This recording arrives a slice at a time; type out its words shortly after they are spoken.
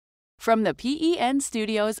From the PEN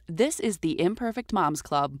studios, this is the Imperfect Moms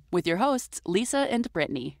Club with your hosts, Lisa and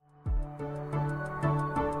Brittany.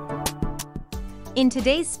 In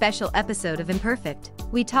today's special episode of Imperfect,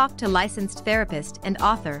 we talk to licensed therapist and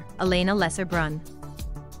author Elena Bruun.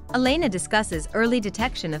 Elena discusses early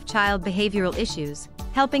detection of child behavioral issues,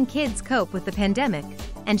 helping kids cope with the pandemic,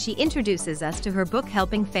 and she introduces us to her book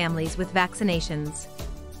Helping Families with Vaccinations.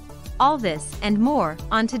 All this and more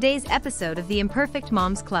on today's episode of the Imperfect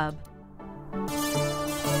Moms Club.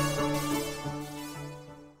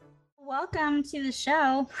 Welcome to the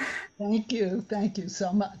show. Thank you. Thank you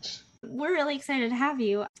so much. We're really excited to have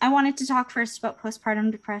you. I wanted to talk first about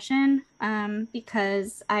postpartum depression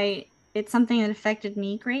because it's something that affected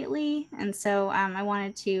me greatly. And so I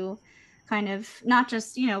wanted to kind of not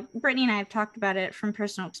just, Brittany and I have talked about it from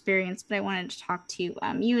personal experience, but I wanted to talk to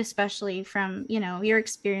you, especially from, your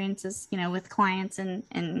experiences, with clients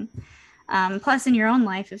and plus in your own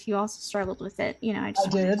life, if you also struggled with it,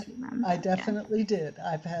 I definitely did.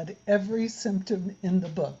 I've had every symptom in the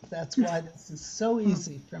book. That's why this is so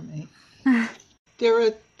easy for me. There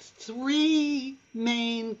are three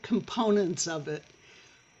main components of it.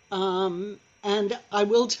 And I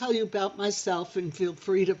will tell you about myself, and feel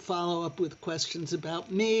free to follow up with questions about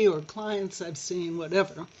me or clients I've seen,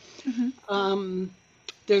 whatever. Mm-hmm.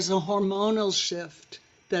 There's a hormonal shift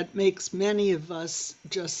that makes many of us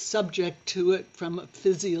just subject to it from a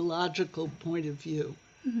physiological point of view.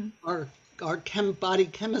 Mm-hmm. Our body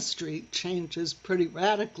chemistry changes pretty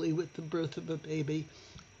radically with the birth of a baby,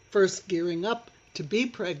 first gearing up to be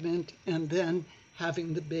pregnant and then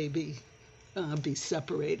having the baby be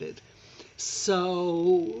separated.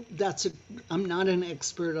 So I'm not an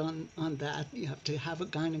expert on that. You have to have a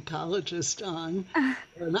gynecologist on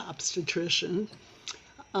or an obstetrician.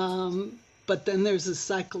 But then there's a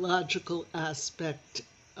psychological aspect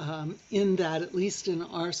in that, at least in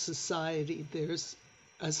our society, there's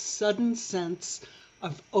a sudden sense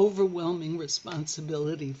of overwhelming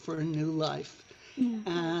responsibility for a new life. Mm-hmm.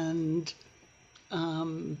 And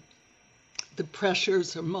the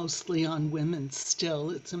pressures are mostly on women still.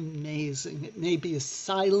 It's amazing. It may be a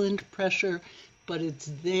silent pressure, but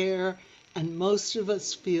it's there, and most of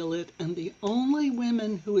us feel it. And the only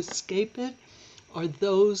women who escape it are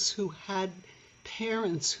those who had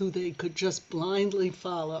parents who they could just blindly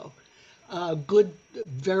follow.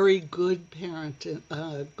 Very good parenting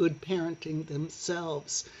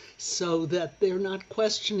themselves, so that they're not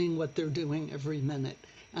questioning what they're doing every minute.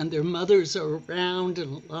 And their mothers are around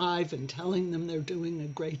and alive and telling them they're doing a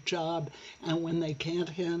great job. And when they can't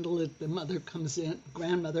handle it, the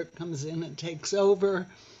grandmother comes in and takes over,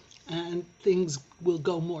 and things will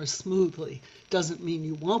go more smoothly. Doesn't mean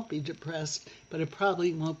you won't be depressed, but it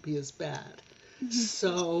probably won't be as bad. Mm-hmm.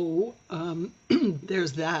 So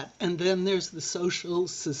there's that. And then there's the social,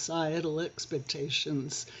 societal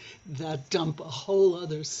expectations that dump a whole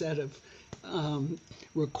other set of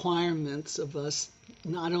requirements of us.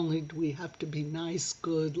 Not only do we have to be nice,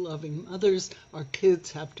 good, loving mothers, our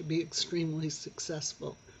kids have to be extremely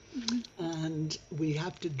successful. Mm-hmm. And we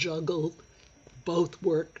have to juggle both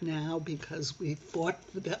work now because we fought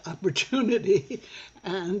for the opportunity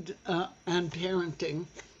and parenting.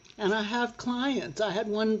 And I have clients. I had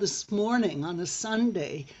one this morning on a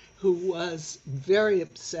Sunday who was very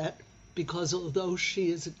upset because although she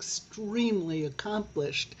is extremely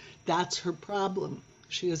accomplished, that's her problem.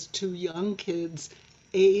 She has two young kids,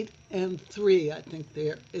 8 and 3, I think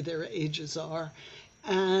their ages are.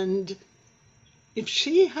 And if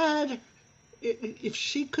she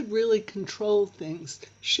could really control things,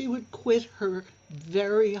 she would quit her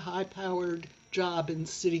very high-powered job in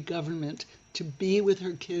city government to be with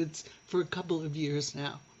her kids for a couple of years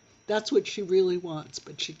now. That's what she really wants,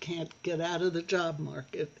 but she can't get out of the job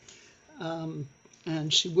market.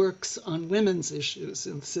 And she works on women's issues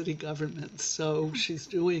in city government, so she's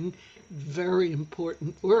doing very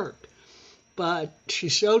important work. But she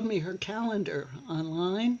showed me her calendar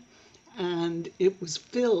online, and it was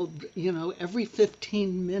filled, every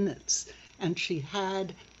 15 minutes. And she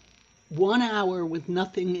had 1 hour with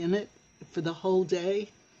nothing in it for the whole day.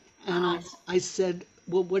 And I said,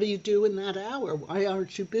 well, what do you do in that hour? Why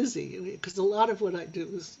aren't you busy? Because a lot of what I do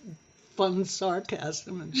is fun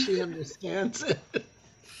sarcasm, and she understands it.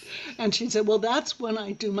 And she said, well, that's when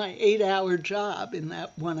I do my 8-hour job in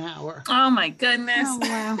that 1 hour. Oh, my goodness. Oh,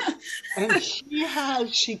 wow.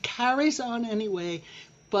 And she carries on anyway,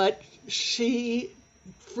 but she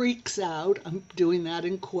freaks out, I'm doing that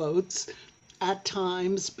in quotes, at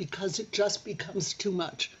times because it just becomes too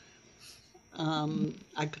much.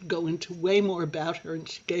 I could go into way more about her, and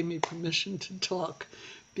she gave me permission to talk.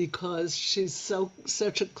 because she's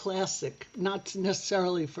such a classic, not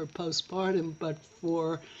necessarily for postpartum, but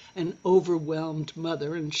for an overwhelmed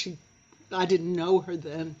mother. And I didn't know her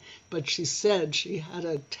then, but she said she had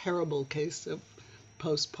a terrible case of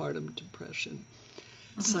postpartum depression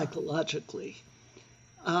psychologically.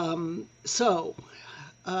 I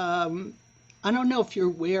don't know if you're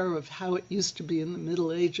aware of how it used to be in the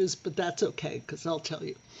Middle Ages, but that's okay, because I'll tell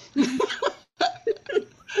you.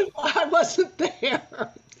 I wasn't there.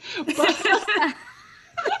 But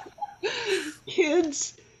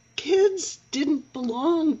kids didn't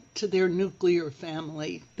belong to their nuclear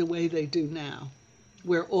family the way they do now,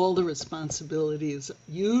 where all the responsibility is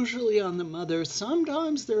usually on the mother.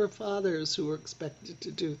 Sometimes there are fathers who are expected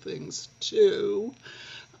to do things too,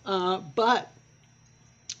 but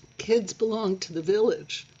kids belonged to the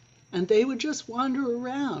village, and they would just wander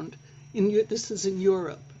around. This is in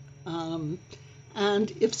Europe.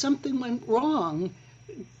 And if something went wrong,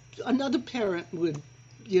 another parent would,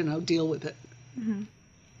 deal with it. Mm-hmm.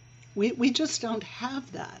 We just don't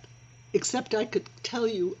have that, except I could tell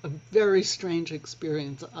you a very strange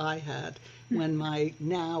experience I had when my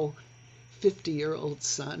now 50-year-old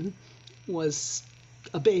son was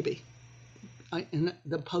a baby in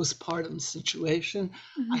the postpartum situation.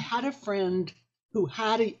 Mm-hmm. I had a friend who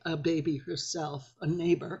had a baby herself, a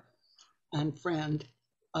neighbor and friend,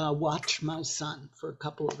 watch my son for a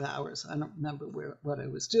couple of hours. I don't remember what I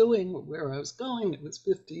was doing or where I was going. It was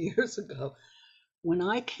 50 years ago. When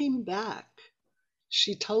I came back,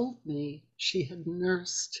 she told me she had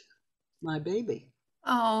nursed my baby.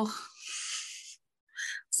 Oh,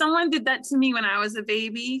 someone did that to me when I was a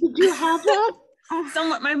baby. Did you have that?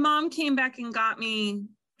 My mom came back and got me.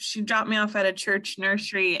 She dropped me off at a church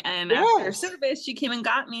nursery, and after service, she came and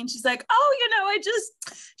got me, and she's like, "Oh,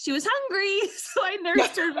 she was hungry, so I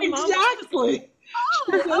nursed her." Exactly.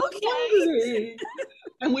 Oh, okay.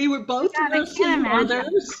 And we were both nursing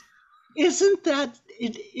mothers. Isn't that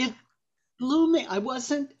it? Blew me. I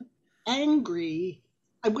wasn't angry.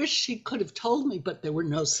 I wish she could have told me, but there were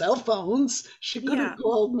no cell phones. She could have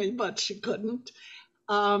called me, but she couldn't.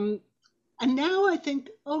 And now I think,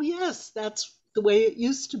 oh yes, that's the way it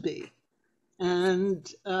used to be.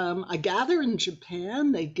 And I gather in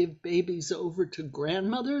Japan, they give babies over to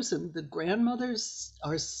grandmothers, and the grandmothers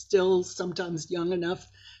are still sometimes young enough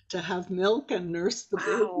to have milk and nurse the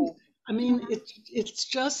baby. I mean, it's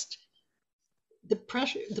just the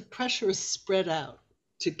pressure is spread out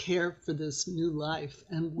to care for this new life,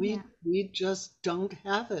 and we just don't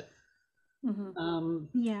have it.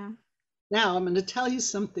 Mm-hmm. Now I'm going to tell you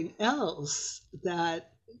something else that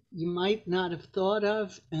you might not have thought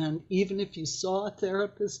of, and even if you saw a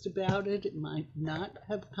therapist about it, it might not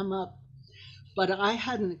have come up. But I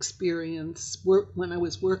had an experience when I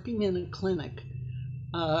was working in a clinic.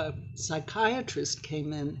 A psychiatrist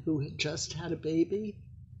came in who had just had a baby,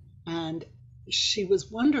 and she was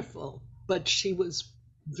wonderful, but she was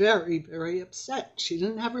very, very upset. She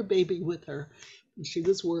didn't have her baby with her, and she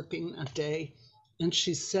was working that day, and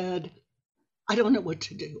she said, "I don't know what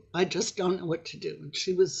to do. I just don't know what to do." And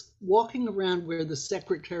she was walking around where the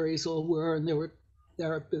secretaries all were, and there were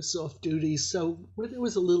therapists off duty. So there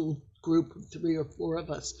was a little group of 3 or 4 of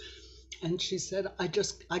us. And she said,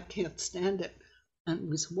 I can't stand it. And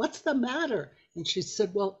we said, "What's the matter?" And she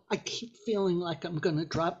said, "Well, I keep feeling like I'm going to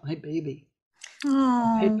drop my baby.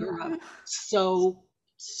 Pick her up. So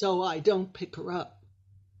I don't pick her up."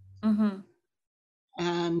 Mm-hmm.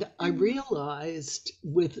 And I realized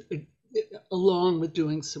along with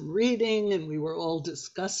doing some reading, and we were all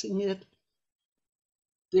discussing it,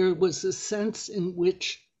 there was a sense in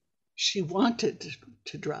which she wanted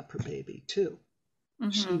to drop her baby too. Mm-hmm.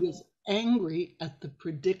 She was angry at the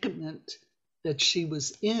predicament that she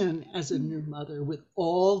was in as a new mother with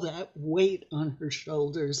all that weight on her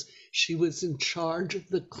shoulders. She was in charge of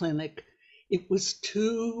the clinic. It was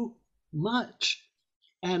too much.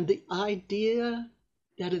 And the idea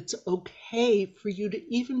that it's okay for you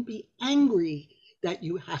to even be angry that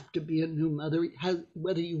you have to be a new mother,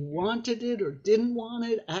 whether you wanted it or didn't want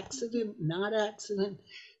it, accident, not accident,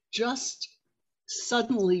 just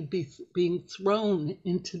suddenly being thrown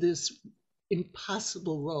into this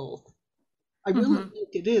impossible role. I really think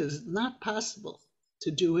it is not possible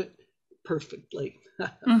to do it perfectly,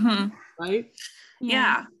 right?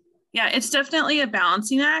 Yeah. Yeah, it's definitely a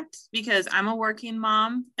balancing act, because I'm a working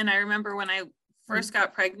mom, and I remember when I first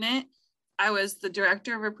got pregnant, I was the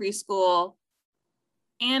director of a preschool,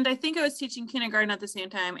 and I think I was teaching kindergarten at the same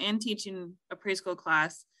time and teaching a preschool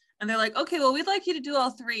class. And they're like, "Okay, well, we'd like you to do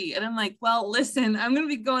all 3." And I'm like, "Well, listen, I'm going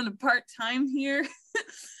to be going to part-time here.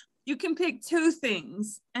 You can pick 2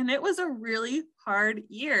 things." And it was a really hard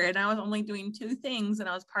year, and I was only doing 2 things, and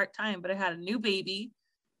I was part-time, but I had a new baby,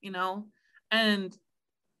 and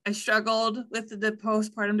I struggled with the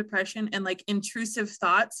postpartum depression and like intrusive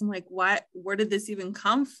thoughts. I'm like, where did this even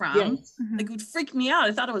come from? Yes. Like, it would freak me out.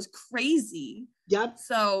 I thought it was crazy. Yep.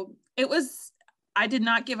 So I did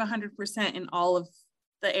not give 100% in all of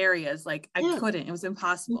the areas. Like, I couldn't, it was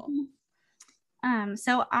impossible.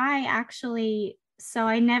 So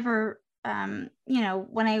I never,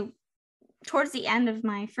 towards the end of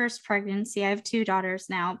my first pregnancy, I have 2 daughters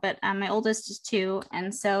now, but my oldest is 2.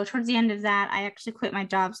 And so towards the end of that, I actually quit my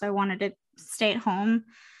job. So I wanted to stay at home.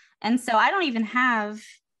 And so I didn't have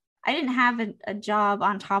a job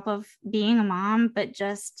on top of being a mom, but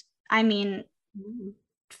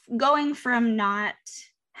going from not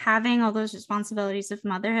having all those responsibilities of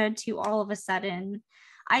motherhood to all of a sudden,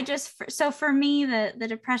 so for me, the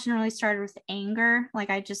depression really started with anger. Like,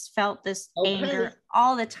 I just felt this anger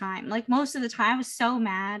all the time. Like, most of the time I was so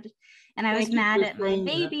mad, and I was mad at my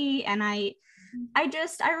baby. And I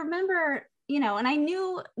remember, and I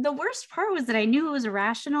knew the worst part was that I knew it was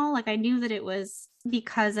irrational. Like, I knew that it was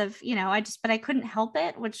because of, but I couldn't help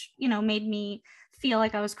it, which, made me feel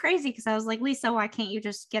like I was crazy, because I was like, Lisa, why can't you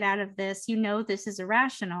just get out of this? This is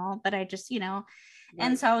irrational, but I just,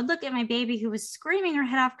 And so I would look at my baby, who was screaming her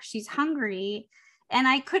head off because she's hungry. And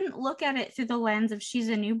I couldn't look at it through the lens of she's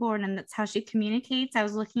a newborn and that's how she communicates. I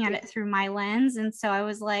was looking at it through my lens. And so I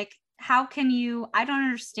was like, I don't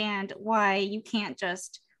understand why you can't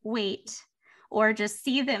just wait, or just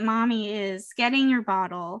see that mommy is getting your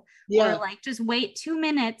bottle, or like just wait 2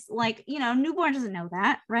 minutes. Like, newborn doesn't know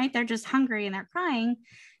that, right? They're just hungry and they're crying.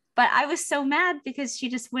 But I was so mad because she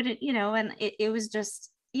just wouldn't, and it was just,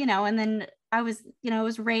 and then I was, it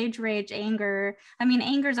was rage, anger. I mean,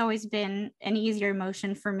 anger's always been an easier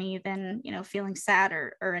emotion for me than, feeling sad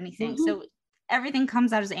or anything. So everything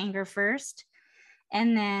comes out as anger first.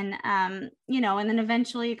 And then, and then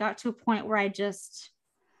eventually it got to a point where I just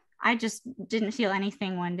didn't feel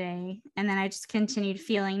anything one day. And then I just continued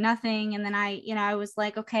feeling nothing. And then I was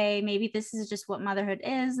like, okay, maybe this is just what motherhood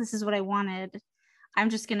is. This is what I wanted. I'm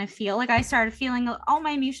just going to feel like, I started feeling all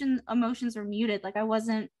my emotions were muted. Like,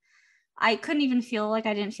 I couldn't even feel, like,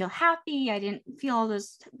 I didn't feel happy. I didn't feel all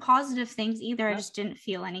those positive things either. I just didn't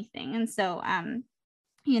feel anything. And so, I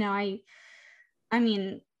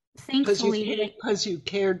mean, thankfully, because you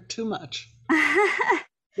cared too much,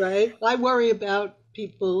 right? I worry about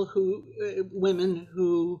people women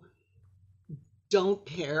who don't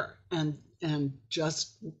care and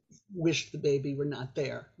just wish the baby were not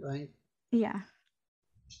there, right? Yeah.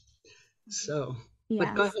 So,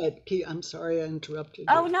 but go ahead, I'm sorry I interrupted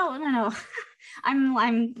you. Oh, no.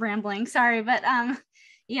 I'm rambling. Sorry. But,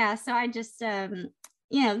 so I just,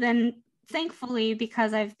 then thankfully,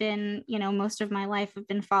 because I've been, most of my life I've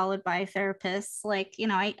been followed by therapists, like,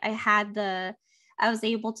 I was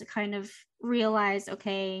able to kind of realize,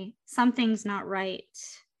 okay, something's not right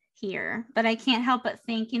here, but I can't help but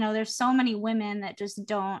think, there's so many women that just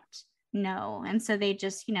don't know. And so they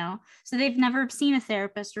just, so they've never seen a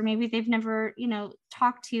therapist, or maybe they've never,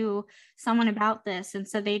 talked to someone about this. And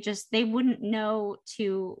so they wouldn't know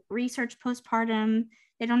to research postpartum.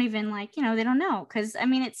 They don't even they don't know. Cause I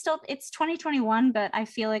mean, it's 2021, but I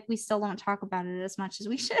feel like we still don't talk about it as much as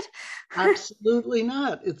we should. Absolutely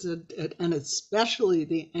not. And especially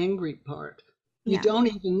the angry part. You don't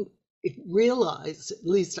even realize, at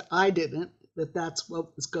least I didn't, that that's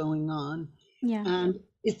what was going on. Yeah. And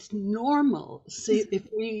it's normal. See, if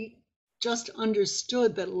we just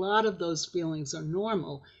understood that a lot of those feelings are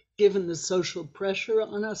normal, given the social pressure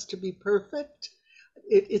on us to be perfect,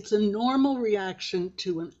 it's a normal reaction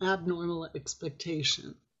to an abnormal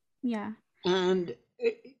expectation. Yeah. And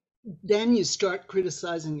then you start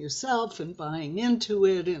criticizing yourself and buying into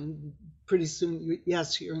it, and pretty soon,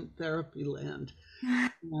 you're in therapy land.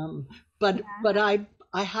 But I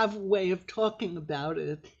have a way of talking about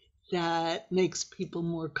it that makes people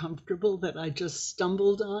more comfortable, that I just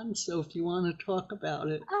stumbled on. So if you want to talk about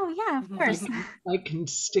it. Oh, yeah, of course. I can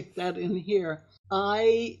stick that in here.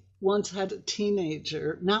 I once had a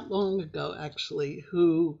teenager, not long ago actually,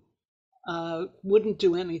 who wouldn't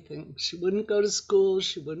do anything. She wouldn't go to school.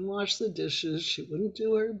 She wouldn't wash the dishes. She wouldn't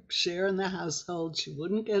do her share in the household. She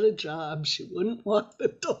wouldn't get a job. She wouldn't walk the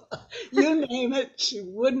dog. You name it, she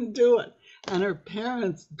wouldn't do it. And her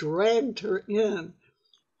parents dragged her in.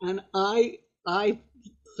 And I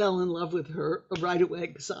fell in love with her right away,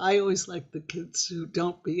 because I always like the kids who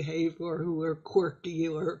don't behave, or who are quirky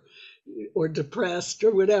or depressed or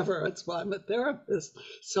whatever. That's why I'm a therapist.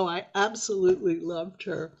 So I absolutely loved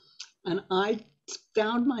her. And I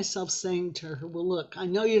found myself saying to her, well, look, I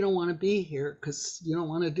know you don't want to be here because you don't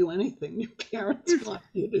want to do anything your parents want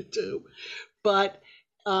you to do. But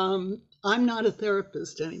I'm not a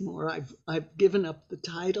therapist anymore. I've given up the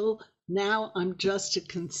title. Now I'm just a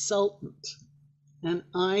consultant, and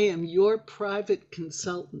I am your private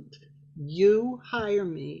consultant. You hire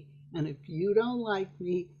me, and if you don't like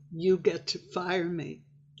me, you get to fire me.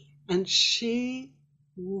 And she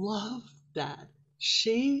loved that.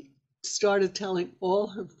 She started telling all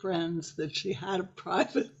her friends that she had a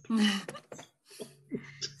private.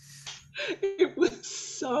 It was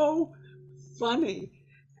so funny,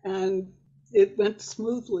 and it went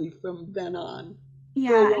smoothly from then on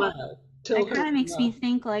for a while. It kind of makes me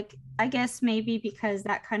think, like, I guess maybe because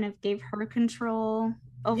that kind of gave her control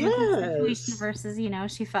over the situation versus, you know,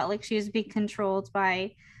 she felt like she was being controlled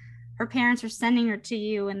by her parents are sending her to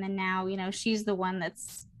you, and then now, you know, she's the one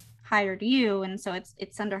that's hired you, and so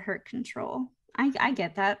it's under her control. I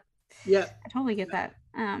get that. Yeah, I totally get that.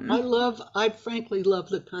 I frankly love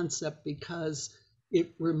the concept because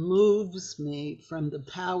it removes me from the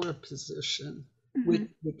power position,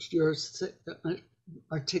 which you're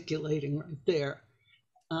articulating right there.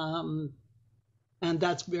 And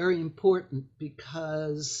that's very important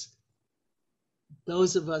because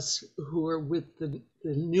those of us who are with the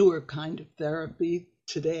newer kind of therapy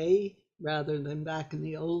today, rather than back in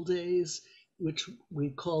the old days, which we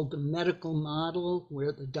called the medical model,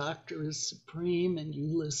 where the doctor is supreme and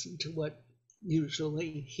you listen to what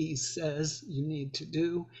usually he says you need to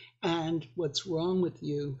do, and what's wrong with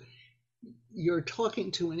you. You're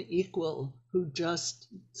talking to an equal who just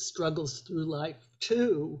struggles through life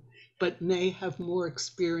too, but may have more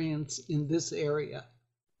experience in this area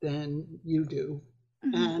than you do.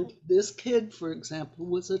 And this kid, for example,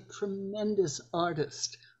 was a tremendous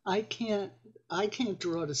artist. I can't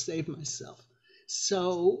draw to save myself.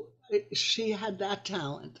 So she had that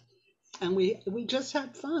talent, and we just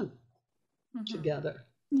had fun together.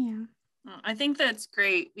 Yeah. I think that's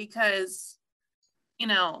great because, you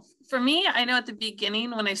know, for me, I know at the beginning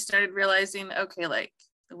when I started realizing, okay, like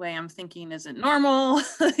the way I'm thinking isn't normal,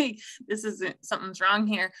 like this isn't, something's wrong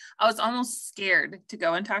here. I was almost scared to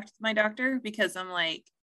go and talk to my doctor because I'm like,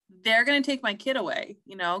 they're going to take my kid away,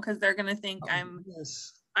 you know, because they're going to think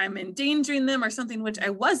I'm endangering them or something, which I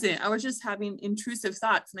wasn't. I was just having intrusive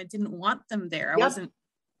thoughts and I didn't want them there. I wasn't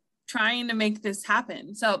trying to make this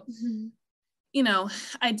happen. So, you know,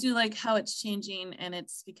 I do like how it's changing and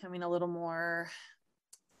it's becoming a little more,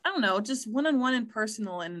 I don't know, just one-on-one and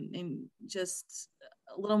personal and just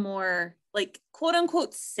a little more like quote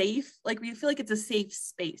unquote safe. Like we feel like it's a safe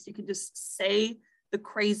space. You can just say the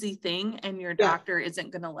crazy thing and your doctor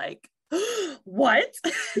isn't going to like, what?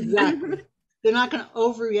 Exactly. They're not going to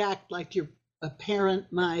overreact like a parent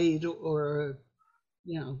might or,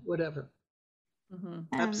 you know, whatever.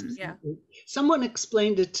 Absolutely. Someone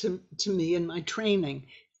explained it to me in my training.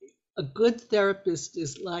 A good therapist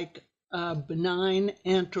is like a benign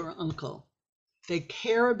aunt or uncle. They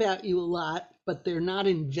care about you a lot, but they're not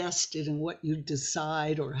invested in what you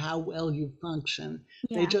decide or how well you function.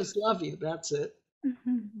 They just love you. That's it.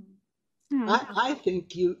 I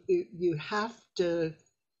think you have to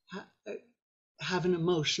have an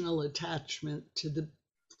emotional attachment to the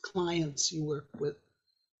clients you work with.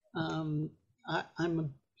 I'm a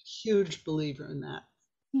huge believer in that.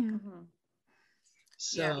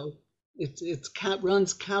 So it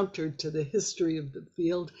runs counter to the history of the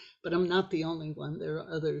field, but I'm not the only one. There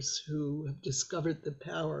are others who have discovered the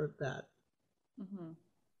power of that.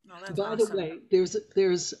 By the way,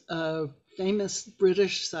 there's a famous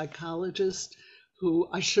British psychologist who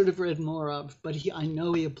I should have read more of, but I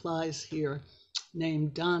know he applies here,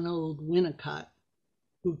 named Donald Winnicott,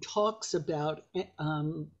 who talks about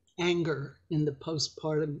anger in the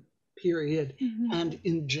postpartum period and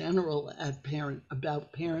in general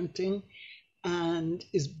about parenting, and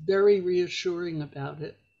is very reassuring about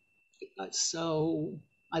it. So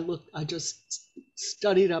I just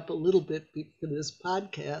studied up a little bit for this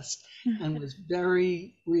podcast and was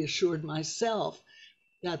very reassured myself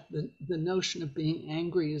that the notion of being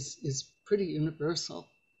angry is pretty universal.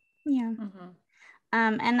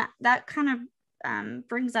 And that kind of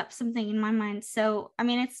brings up something in my mind. So, I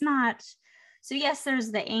mean, it's not, so yes,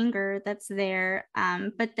 there's the anger that's there,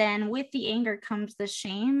 but then with the anger comes the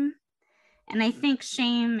shame. And I think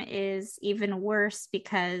shame is even worse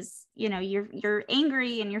because, you know, you're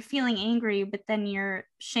angry and you're feeling angry, but then you're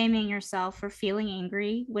shaming yourself for feeling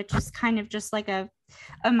angry, which is kind of just like a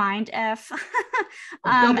mind F.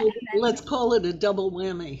 Let's call it a double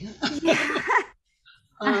whammy.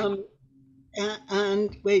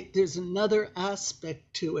 And wait, there's another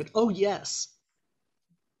aspect to it. Oh, yes.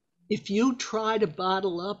 if you try to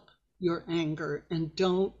bottle up your anger and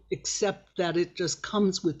don't accept that it just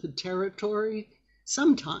comes with the territory,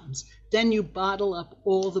 sometimes, then you bottle up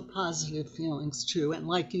all the positive feelings too. And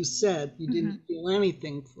like you said, you didn't feel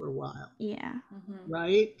anything for a while. Yeah.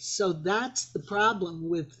 Right? So that's the problem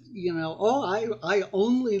with, I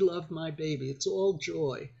only love my baby. It's all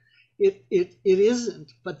joy. It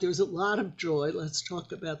isn't, but there's a lot of joy. Let's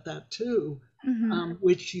talk about that too,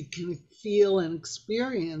 which you can feel and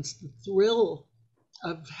experience the thrill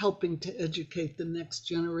of helping to educate the next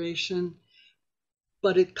generation.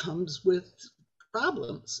 But it comes with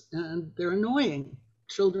problems, and they're annoying.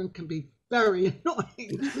 Children can be very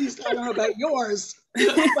annoying. At least I don't know about yours.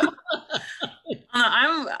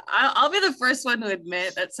 I'll be the first one to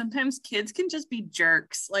admit that sometimes kids can just be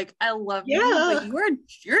jerks. Like, I love you, but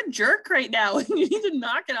you're a jerk right now, and you need to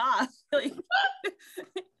knock it off. Like,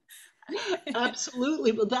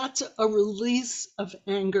 absolutely. Well, that's a release of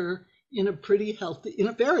anger in a very healthy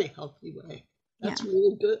way. That's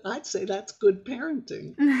really good. I'd say that's good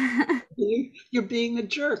parenting. You're being a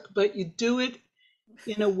jerk, but you do it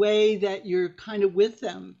in a way that you're kind of with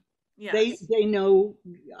them. Yes. They know.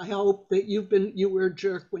 I hope that you were a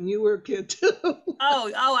jerk when you were a kid too.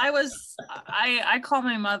 I call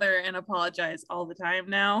my mother and apologize all the time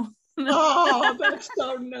now. Oh, that's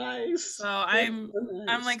so nice. So I'm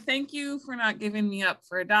like, thank you for not giving me up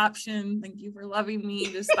for adoption. Thank you for loving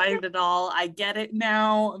me despite it all. I get it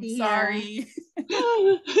now. I'm sorry.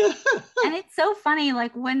 And it's so funny,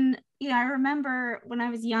 like when, I remember when I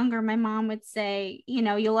was younger, my mom would say,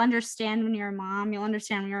 you'll understand when you're a mom,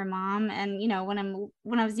 And,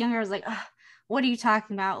 when I was younger, I was like, what are you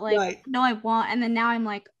talking about? Like, right. No, I won't. And then now I'm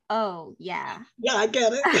like, oh yeah. Yeah, I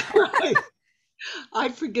get it. Right.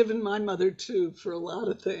 I've forgiven my mother too for a lot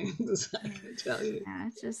of things, I can tell you. Yeah,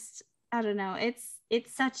 it's just, I don't know.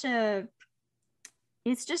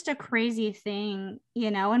 It's just a crazy thing,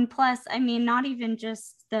 and plus, I mean, not even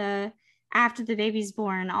just after the baby's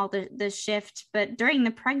born, all the shift, but during the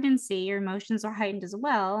pregnancy, your emotions are heightened as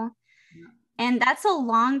well. Yeah. And that's a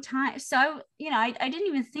long time. So, I didn't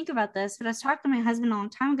even think about this, but I was talking to my husband a long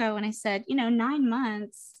time ago and I said, 9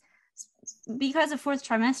 months, because of fourth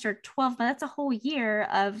trimester, 12 months, that's a whole year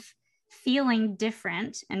of feeling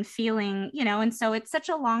different and feeling, and so it's such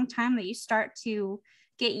a long time that you start to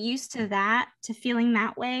get used to that, to feeling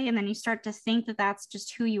that way. And then you start to think that that's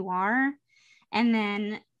just who you are. And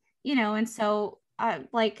then, and so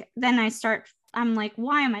then I'm like,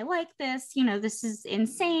 why am I like this? This is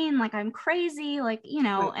insane. Like, I'm crazy. Like,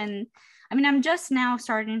 right. And I mean, I'm just now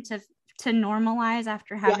starting to normalize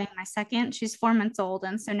after having my second. She's 4 months old.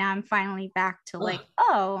 And so now I'm finally back to like,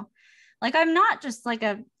 oh, like, I'm not just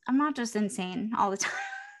insane all the time.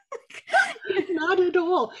 Not at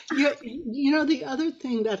all. The other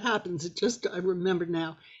thing that happens, I remember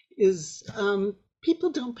now, is people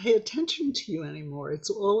don't pay attention to you anymore. It's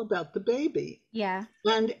all about the baby. Yeah.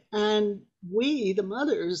 And we, the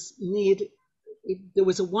mothers, there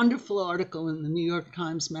was a wonderful article in the New York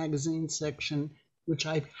Times Magazine section, which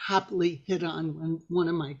I happily hit on when one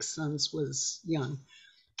of my sons was young.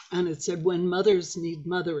 And it said, when mothers need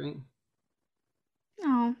mothering.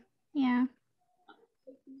 Oh, yeah.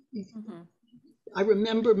 Mm-hmm. I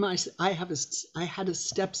remember I had a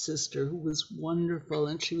stepsister who was wonderful,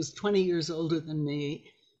 and she was 20 years older than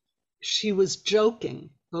me. She was joking,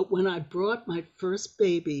 but when I brought my first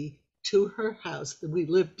baby to her house, that we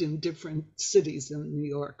lived in different cities in New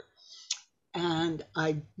York, and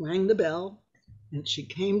I rang the bell, and she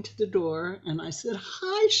came to the door, and I said,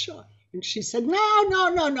 "Hi, Shaw," and she said,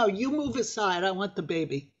 "No, you move aside. I want the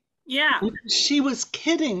baby." Yeah. And she was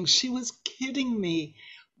kidding. She was kidding me.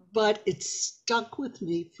 But it stuck with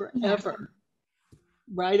me forever,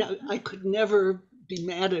 right? I could never be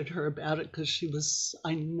mad at her about it because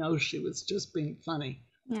I know she was just being funny.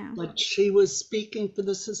 Yeah. But she was speaking for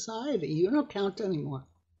the society. You don't count anymore.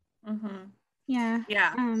 Mm-hmm. Yeah.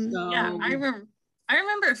 Yeah. Yeah. I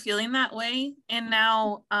remember feeling that way. And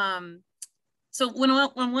now, so when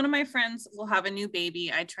one of my friends will have a new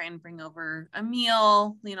baby, I try and bring over a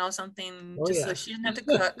meal, something so she doesn't have to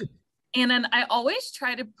cook. And then I always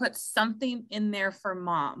try to put something in there for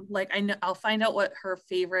mom. Like, I know I'll find out what her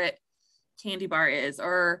favorite candy bar is,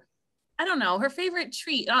 or I don't know, her favorite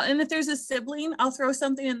treat. And if there's a sibling, I'll throw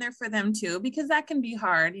something in there for them too, because that can be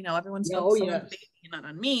hard. Everyone's focused on the baby, not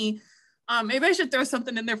on me. Maybe I should throw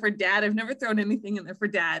something in there for dad. I've never thrown anything in there for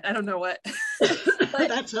dad. I don't know what.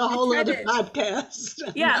 That's a whole other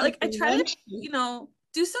podcast. Yeah, like I try to,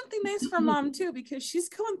 do something nice for mom too, because she's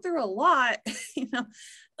going through a lot,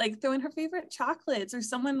 like throwing her favorite chocolates, or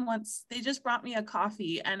they just brought me a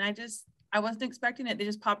coffee, and I just I wasn't expecting it. They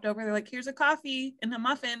just popped over. They're like, here's a coffee and a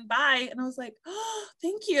muffin. Bye. And I was like, oh,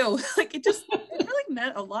 thank you. Like it really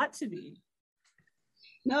meant a lot to me.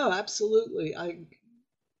 No, absolutely.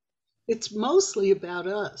 It's mostly about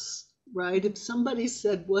us, right? If somebody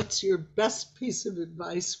said, what's your best piece of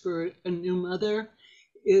advice for a new mother?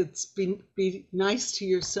 It's be nice to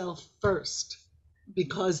yourself first,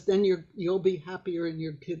 because then you'll be happier and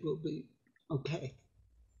your kid will be okay,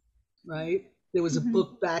 right? There was a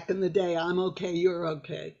book back in the day, I'm okay, you're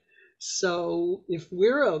okay. So if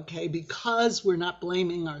we're okay, because we're not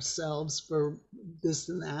blaming ourselves for this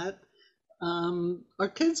and that, our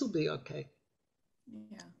kids will be okay.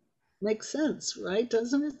 Yeah. Makes sense, right?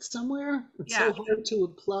 Doesn't it somewhere? It's so hard to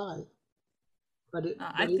apply. But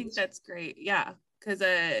I think that's great. Yeah. Because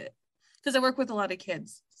I work with a lot of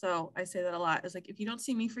kids. So I say that a lot. It's like, if you don't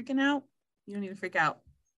see me freaking out, you don't need to freak out.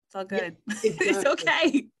 It's all good. Yeah, exactly. It's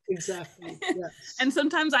okay. Exactly. Yes. And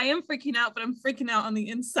sometimes I am freaking out, but I'm freaking out on the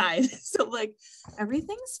inside. So like,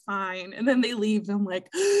 everything's fine. And then they leave. I'm like,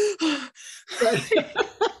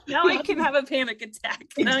 now I can have a panic attack.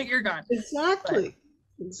 Now you're gone. Exactly.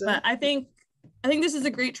 But I think this is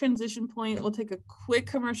a great transition point. We'll take a quick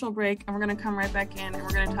commercial break and we're going to come right back in and we're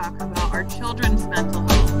going to talk about our children's mental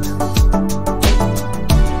health.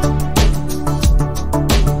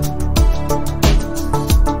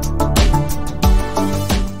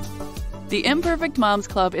 The Imperfect Moms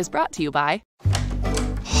Club is brought to you by...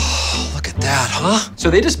 Look at that, huh? So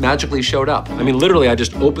they just magically showed up. I mean, literally, I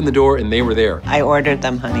just opened the door and they were there. I ordered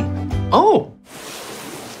them, honey. Oh!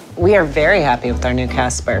 We are very happy with our new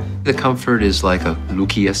Casper. The Comfort is like a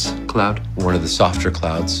Lucius cloud, one of the softer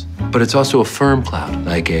clouds. But it's also a firm cloud,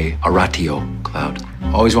 like a Oratio cloud.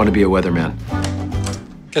 Always want to be a weatherman.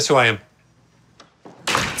 Guess who I am?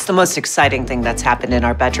 It's the most exciting thing that's happened in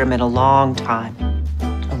our bedroom in a long time.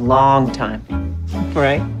 A long time.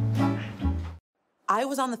 Right? I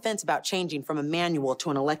was on the fence about changing from a manual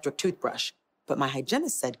to an electric toothbrush, but my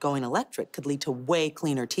hygienist said going electric could lead to way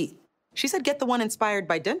cleaner teeth. She said get the one inspired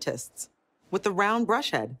by dentists, with the round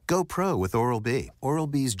brush head. Go pro with Oral-B.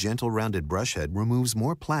 Oral-B's gentle rounded brush head removes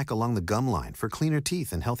more plaque along the gum line for cleaner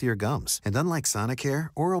teeth and healthier gums. And unlike Sonicare,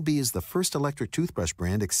 Oral-B is the first electric toothbrush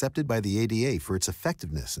brand accepted by the ADA for its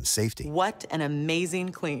effectiveness and safety. What an amazing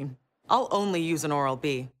clean. I'll only use an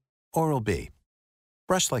Oral-B. Oral-B.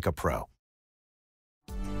 Brush like a pro.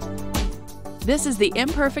 This is the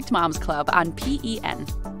Imperfect Moms Club on PEN.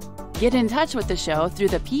 Get in touch with the show through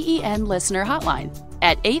the PEN listener hotline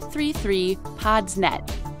at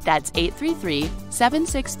 833-PODS-NET. That's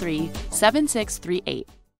 833-763-7638.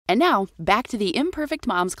 And now, back to the Imperfect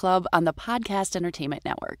Moms Club on the Podcast Entertainment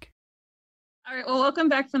Network. All right, well, welcome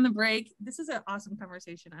back from the break. This is an awesome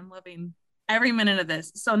conversation. I'm loving every minute of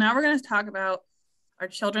this. So now we're going to talk about our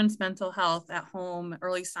children's mental health at home,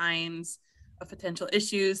 early signs of potential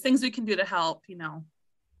issues, things we can do to help,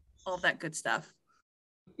 all that good stuff.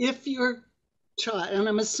 If your child, and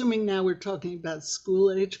I'm assuming now we're talking about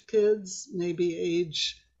school-age kids, maybe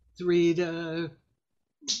age 3 to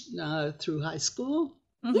through high school.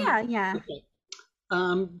 Mm-hmm. Yeah. Okay.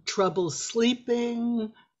 Trouble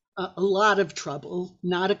sleeping, a lot of trouble,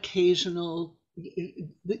 not occasional.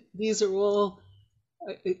 These are all.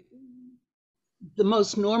 The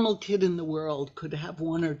most normal kid in the world could have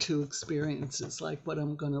one or two experiences like what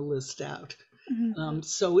I'm going to list out. Mm-hmm.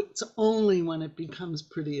 So it's only when it becomes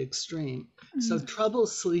pretty extreme. Mm-hmm. So trouble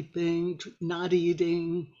sleeping, not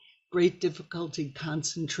eating, great difficulty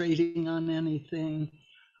concentrating on anything,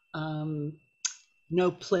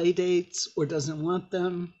 no play dates or doesn't want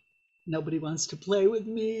them, nobody wants to play with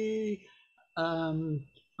me, a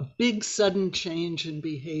big sudden change in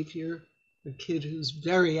behavior. A kid who's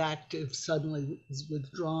very active suddenly is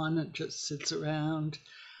withdrawn and just sits around.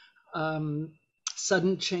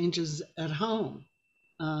 Sudden changes at home,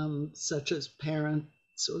 such as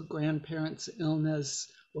parents or grandparents'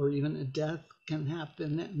 illness, or even a death can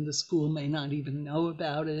happen, and the school may not even know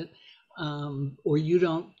about it, or you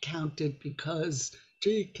don't count it because,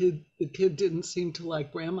 gee, the kid didn't seem to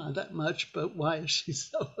like grandma that much, but why is she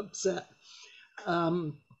so upset?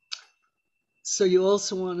 So you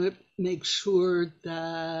also want to make sure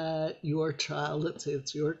that your child, let's say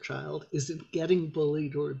it's your child, isn't getting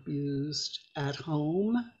bullied or abused at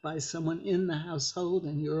home by someone in the household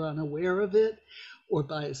and you're unaware of it, or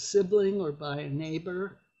by a sibling or by a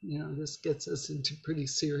neighbor. This gets us into pretty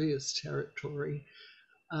serious territory.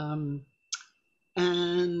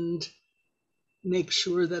 And make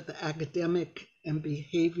sure that the academic and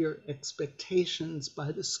behavior expectations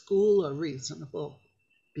by the school are reasonable.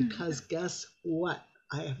 Because guess what?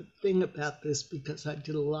 I have a thing about this because I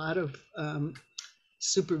did a lot of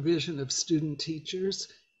supervision of student teachers.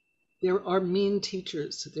 there are mean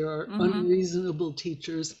teachers, there are unreasonable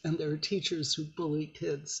teachers, and there are teachers who bully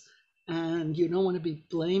kids. And you don't want to be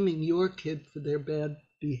blaming your kid for their bad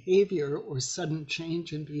behavior or sudden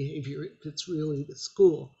change in behavior if it's really the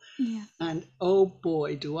school. Yeah. And oh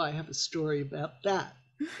boy, do I have a story about that.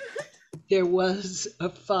 There was a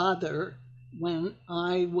father when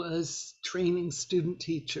I was training student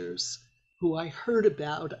teachers who I heard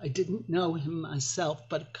about. I didn't know him myself,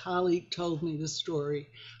 but a colleague told me the story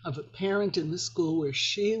of a parent in the school where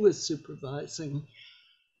she was supervising,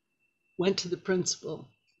 went to the principal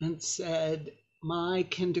and said, my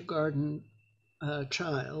kindergarten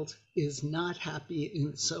child is not happy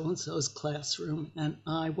in so-and-so's classroom, and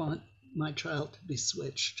I want my child to be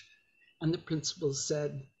switched. And the principal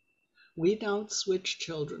said, we don't switch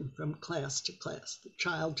children from class to class. The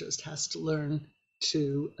child just has to learn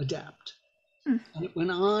to adapt. And it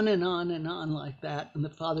went on and on and on like that. And the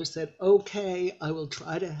father said, okay, I will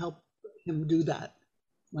try to help him do that.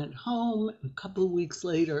 Went home. A couple of weeks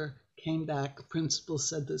later, came back. The principal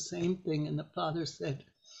said the same thing. And the father said,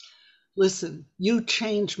 listen, you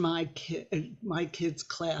change my kid's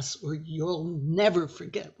class or you'll never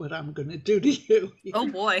forget what I'm going to do to you. Oh,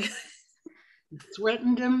 boy. He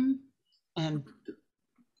threatened him. And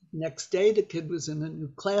next day, the kid was in a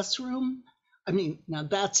new classroom. I mean, now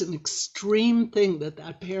that's an extreme thing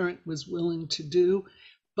that parent was willing to do.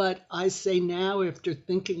 But I say now, after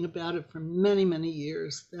thinking about it for many, many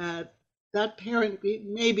years, that parent,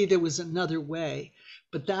 maybe there was another way,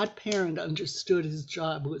 but that parent understood his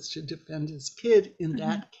job was to defend his kid in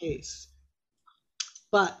that case.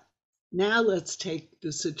 But now let's take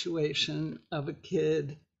the situation of a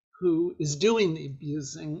kid who is doing the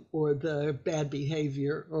abusing or the bad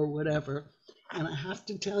behavior or whatever. And I have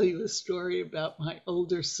to tell you a story about my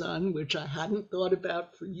older son, which I hadn't thought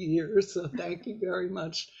about for years, so thank you very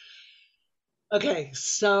much. Okay,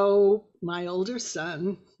 so my older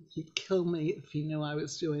son, he'd kill me if he knew I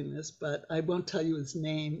was doing this, but I won't tell you his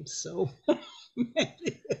name, so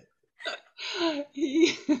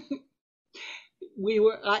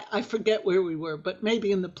I forget where we were, but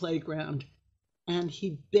maybe in the playground, and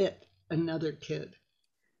he bit another kid.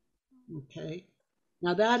 Okay,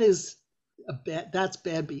 now that's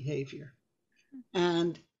bad behavior.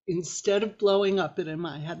 And instead of blowing up at him,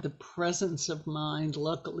 I had the presence of mind,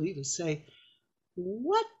 luckily, to say,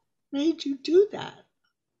 what made you do that?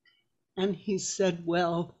 And he said,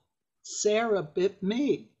 well, Sarah bit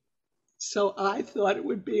me. So I thought it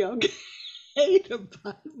would be okay to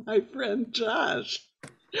bite my friend Josh.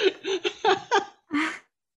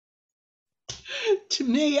 To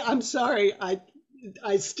me, I'm sorry,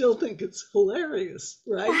 I still think it's hilarious,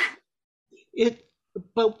 right?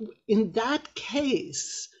 But in that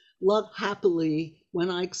case, happily, when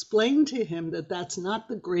I explained to him that that's not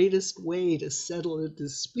the greatest way to settle a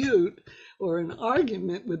dispute or an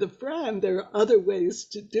argument with a friend, there are other ways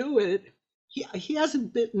to do it. He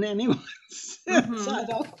hasn't bitten anyone since, I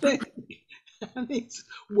don't think. And he's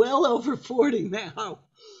well over 40 now.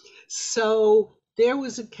 So there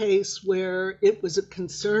was a case where it was a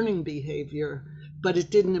concerning behavior, but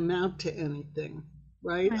it didn't amount to anything,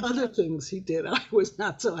 right? Other things he did I was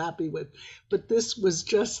not so happy with, but this was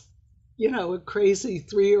just, a crazy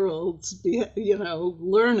 3-year-old's,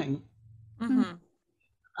 learning.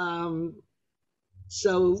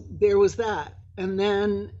 So there was that. And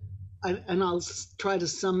then, I'll try to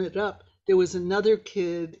sum it up, there was another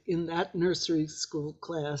kid in that nursery school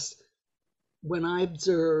class when I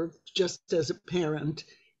observed, just as a parent,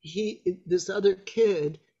 this other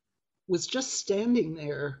kid was just standing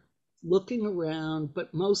there looking around,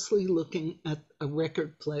 but mostly looking at a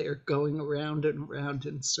record player going around and around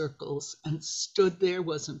in circles, and stood there,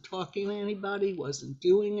 wasn't talking to anybody, wasn't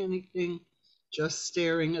doing anything, just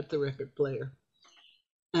staring at the record player.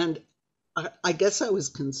 And I guess I was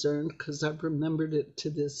concerned because I've remembered it to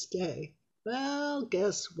this day. Well,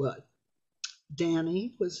 guess what?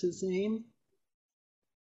 Danny was his name.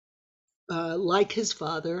 Like his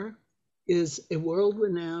father, is a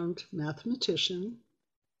world-renowned mathematician,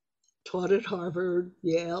 taught at Harvard,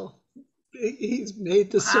 Yale. He's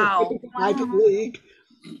made the circuit of Ivy League.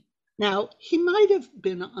 Now, he might have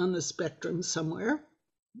been on the spectrum somewhere,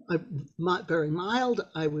 very mild,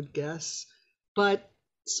 I would guess, but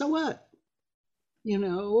so what?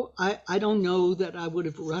 I don't know that I would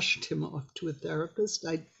have rushed him off to a therapist.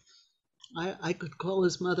 I could call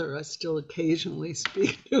his mother. I still occasionally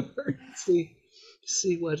speak to her and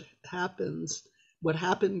see what happens, what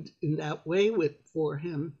happened in that way for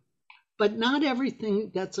him. But not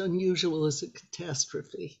everything that's unusual is a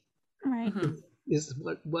catastrophe. Right. Is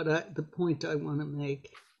the point I want to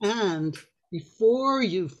make. And before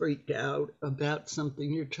you freak out about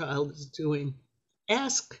something your child is doing,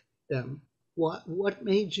 ask them, what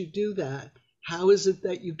made you do that? How is it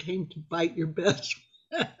that you came to bite your best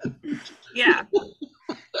friend? Yeah.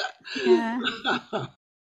 Yeah.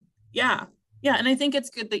 Yeah. Yeah. And I think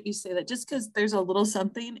it's good that you say that. Just because there's a little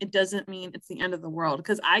something, it doesn't mean it's the end of the world.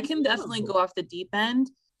 Because I can definitely go off the deep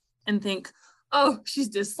end and think, oh, she's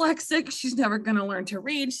dyslexic. She's never going to learn to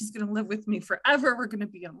read. She's going to live with me forever. We're going to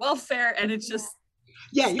be on welfare. And it's just,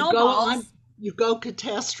 snowballs. You go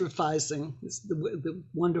catastrophizing is the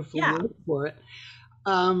wonderful word for it.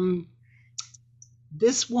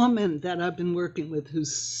 This woman that I've been working with,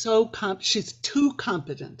 who's she's too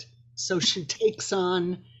competent. So she takes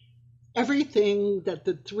on everything that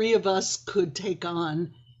the three of us could take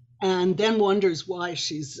on, and then wonders why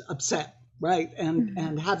she's upset, right?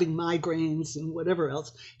 And having migraines and whatever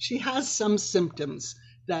else. She has some symptoms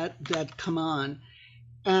that come on,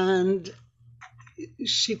 and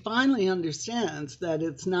she finally understands that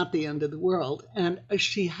it's not the end of the world. And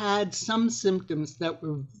she had some symptoms that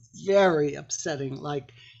were very upsetting,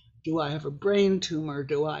 like, do I have a brain tumor?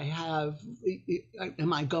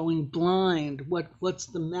 Am I going blind? What's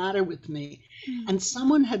the matter with me? And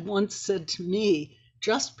someone had once said to me,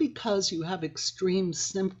 just because you have extreme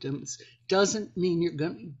symptoms doesn't mean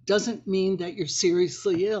that you're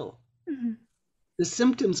seriously ill. The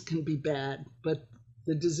symptoms can be bad, but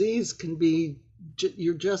the disease can be,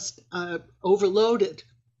 you're just overloaded,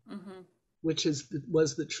 which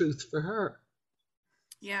was the truth for her.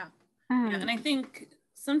 Yeah. And I think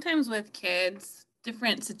sometimes with kids,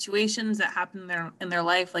 different situations that happen in their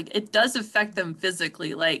life, like it does affect them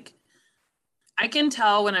physically. Like I can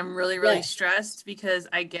tell when I'm really, really stressed because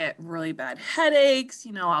I get really bad headaches,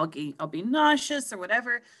 I'll be nauseous or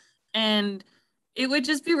whatever. And it would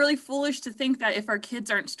just be really foolish to think that if our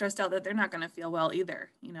kids aren't stressed out, that they're not going to feel well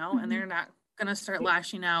either, and they're not going to start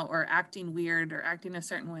lashing out or acting weird or acting a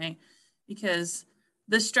certain way, because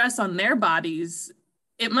the stress on their bodies,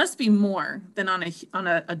 it must be more than on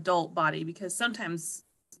an adult body, because sometimes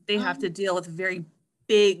they have to deal with very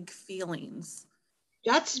big feelings.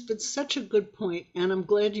 That's such a good point, and I'm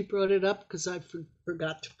glad you brought it up, because I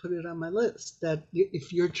forgot to put it on my list. That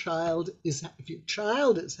if your child is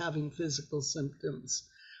having physical symptoms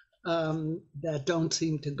that don't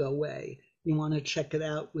seem to go away, you want to check it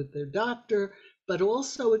out with their doctor. But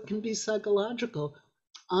also, it can be psychological.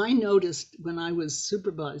 I noticed when I was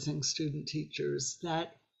supervising student teachers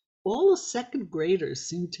that all the second graders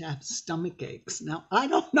seem to have stomach aches. Now, I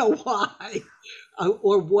don't know why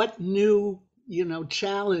or what new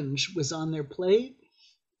challenge was on their plate,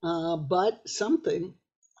 but something.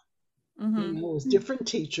 It was different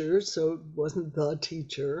teachers, so it wasn't the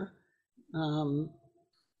teacher.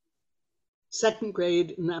 Second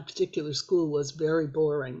grade in that particular school was very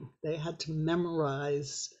boring. They had to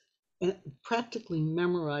practically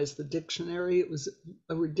memorize the dictionary. It was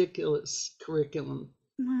a ridiculous curriculum,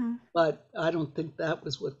 but I don't think that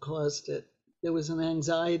was what caused it. There was an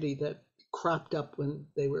anxiety that cropped up when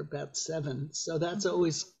they were about 7. So that's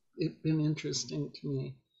always been interesting to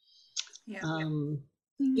me.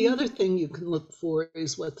 The other thing you can look for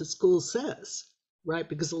is what the school says, right?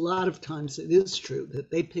 Because a lot of times it is true that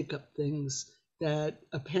they pick up things that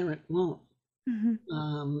a parent won't.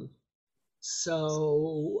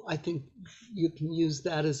 So I think you can use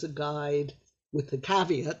that as a guide, with the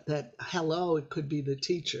caveat that, it could be the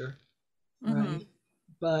teacher, right?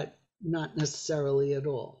 But not necessarily at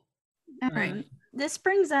all. Right. This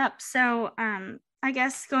brings up, so I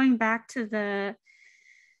guess going back to the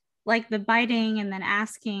biting and then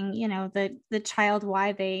asking, the child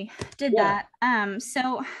why they did that.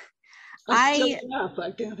 So I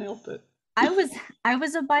can't help it. I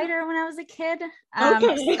was a biter when I was a kid.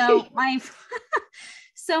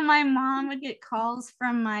 So my mom would get calls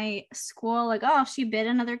from my school like, oh, she bit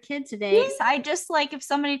another kid today. So I just, like, if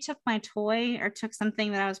somebody took my toy or took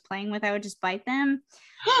something that I was playing with, I would just bite them,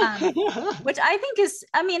 which I think is,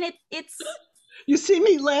 it's. You see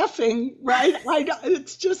me laughing, right?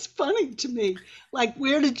 It's just funny to me. Like,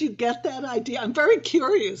 where did you get that idea? I'm very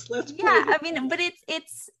curious. But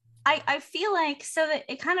it's. I feel like, so that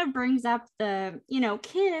it kind of brings up the,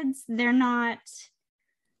 kids, they're not.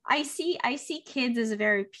 I see kids as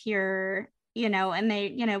very pure, and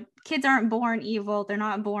they, kids aren't born evil. They're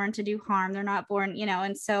not born to do harm. They're not born,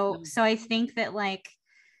 and so I think that, like,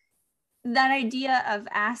 that idea of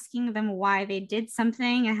asking them why they did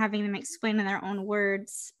something and having them explain in their own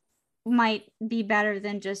words might be better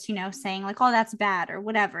than just, saying like, oh, that's bad or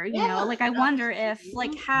whatever, like, I wonder if,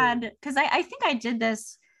 like, because I think I did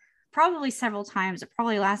this probably several times. It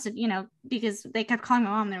probably lasted, because they kept calling my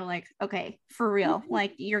mom. They were like, okay, for real,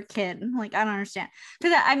 like your kid, like, I don't understand.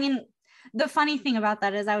 Because I mean, the funny thing about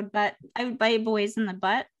that is I would bite boys in the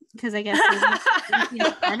butt because I guess it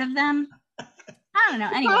was part of them. I don't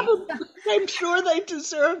know. Anyway, Probably, I'm sure they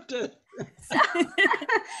deserved it.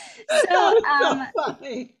 So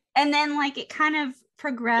funny. And then like it kind of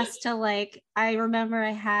progressed to like, I remember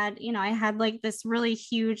I had like this really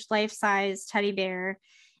huge life-size teddy bear,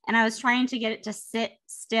 and I was trying to get it to sit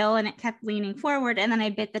still, and it kept leaning forward, and then I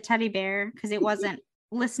bit the teddy bear because it wasn't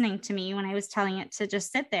listening to me when I was telling it to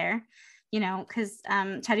just sit there, because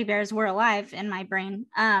teddy bears were alive in my brain.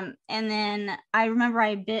 And then I remember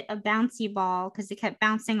I bit a bouncy ball because it kept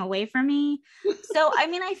bouncing away from me. So I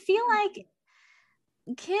mean, I feel like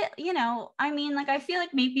I feel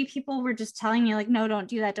like maybe people were just telling me like, no, don't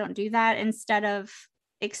do that, instead of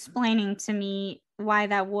explaining to me why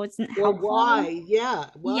that wasn't helpful. Why?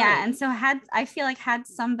 And so had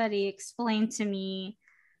somebody explained to me,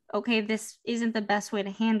 okay, this isn't the best way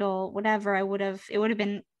to handle whatever, it would have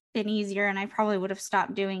been easier, and I probably would have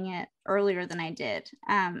stopped doing it earlier than I did.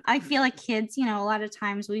 I feel like kids, a lot of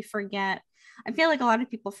times we forget. I feel like a lot of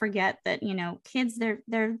people forget that, kids,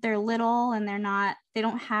 they're little, and they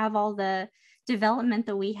don't have all the development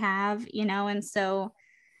that we have, and so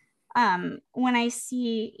when I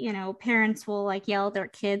see, parents will like yell at their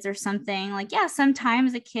kids or something, like, yeah,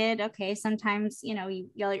 sometimes sometimes, you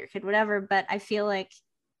yell at your kid, whatever, but I feel like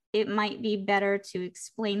it might be better to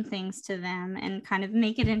explain things to them and kind of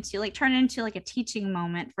make it into like, turn it into like a teaching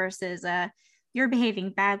moment versus you're behaving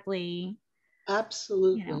badly.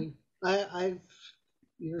 Absolutely.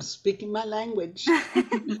 You're speaking my language.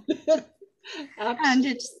 And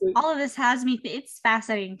all of this has me, it's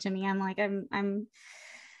fascinating to me. I'm like, I'm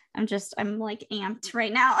like amped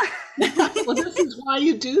right now. Well, this is why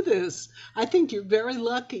you do this. I think you're very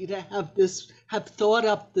lucky to have thought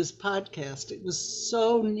up this podcast. It was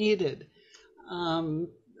so needed.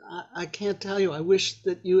 I can't tell you, I wish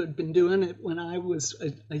that you had been doing it when I was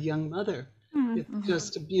a young mother. Mm-hmm. It's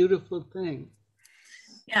just a beautiful thing.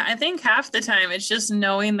 Yeah, I think half the time it's just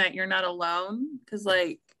knowing that you're not alone. Because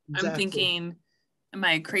like, exactly. I'm thinking, am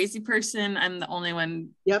I a crazy person? I'm the only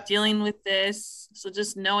one dealing with this. So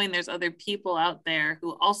just knowing there's other people out there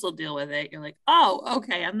who also deal with it, you're like, oh,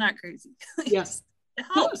 okay, I'm not crazy. Yes. It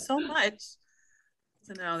helps so much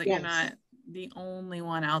to know that you're not the only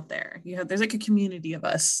one out there. There's like a community of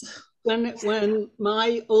us. When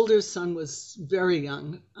my older son was very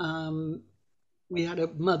young, we had a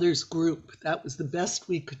mother's group. That was the best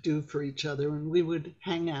we could do for each other, and we would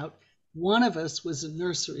hang out. One of us was a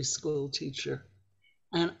nursery school teacher,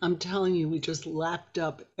 and I'm telling you, we just lapped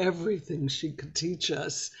up everything she could teach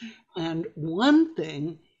us. And one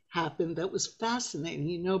thing happened that was fascinating.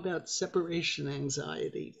 You know about separation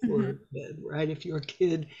anxiety for a kid, right? If your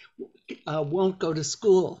kid won't go to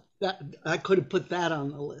school, that I could have put that on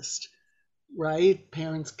the list, right?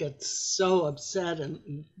 Parents get so upset,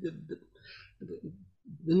 and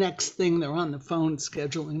the next thing they're on the phone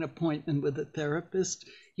scheduling an appointment with a therapist.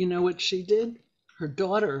 You know what she did? Her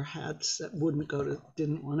daughter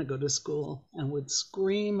didn't want to go to school and would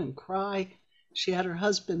scream and cry. She had her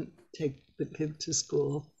husband take the kid to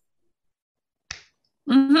school.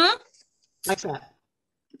 Mm-hmm. Like that.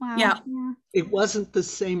 Wow. Yeah. It wasn't the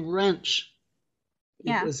same wrench.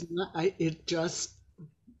 Yeah. It was not.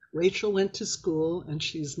 Rachel went to school, and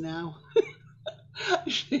she's now.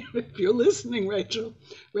 If you're listening, Rachel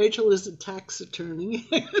is a tax attorney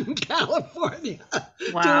in California.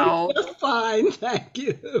 Wow. Doing fine, thank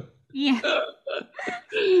you. Yeah.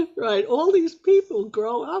 Right. All these people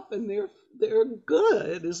grow up and they're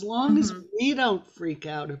good as long as we don't freak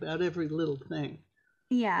out about every little thing.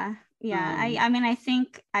 Yeah. I mean, I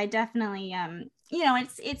think I definitely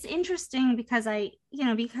it's interesting because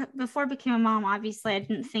before I became a mom, obviously I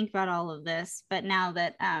didn't think about all of this, but now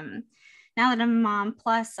that I'm a mom,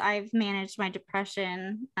 plus I've managed my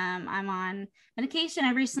depression, I'm on medication.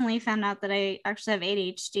 I recently found out that I actually have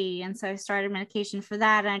ADHD, and so I started medication for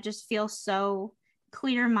that, and I just feel so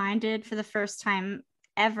clear-minded for the first time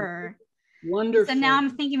ever. Wonderful. So now I'm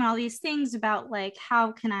thinking about all these things about like,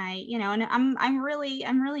 how can I, and I'm really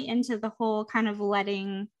into the whole kind of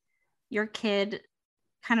letting your kid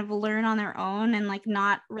kind of learn on their own, and like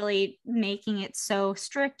not really making it so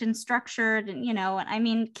strict and structured. And I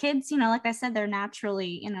mean, kids, like I said, they're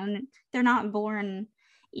naturally, they're not born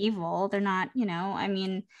evil. They're not, I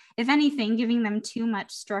mean, if anything, giving them too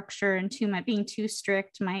much structure and being too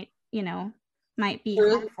strict might be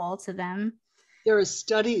harmful to them. There are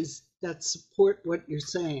studies that support what you're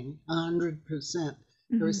saying 100%.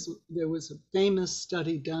 There was a famous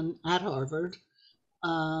study done at Harvard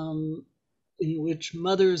in which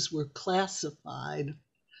mothers were classified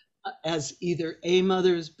as either A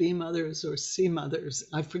mothers, B mothers, or C mothers.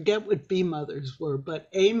 I forget what B mothers were, but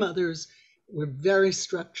A mothers were very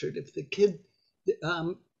structured. If the kid,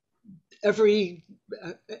 every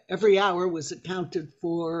hour was accounted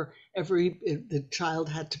for, the child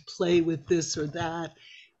had to play with this or that.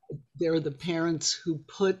 There are the parents who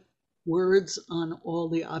put words on all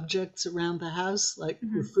the objects around the house, like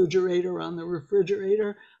refrigerator on the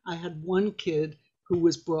refrigerator. I had one kid who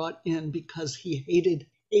was brought in because he hated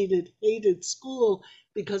school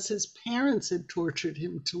because his parents had tortured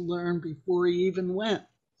him to learn before he even went.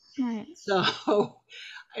 Right. So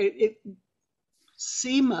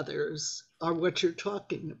C mothers are what you're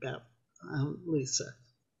talking about, Lisa,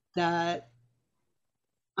 that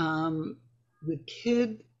the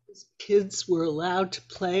kids were allowed to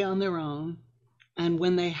play on their own, and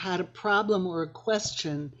when they had a problem or a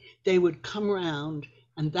question, they would come around,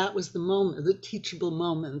 and that was the moment, the teachable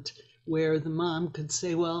moment, where the mom could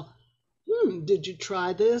say, well, did you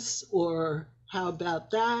try this? Or how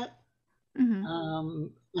about that?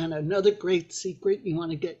 And another great secret, you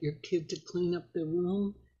want to get your kid to clean up their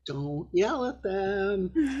room, don't yell at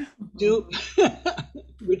them. Do,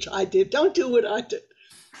 which I did. Don't do what I did.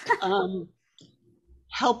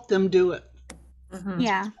 Help them do it.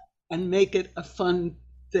 Yeah. And make it a fun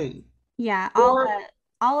thing. Yeah.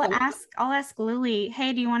 I'll ask Lily,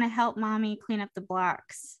 hey, do you want to help mommy clean up the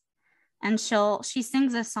blocks? And she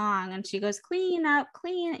sings a song and she goes, clean up,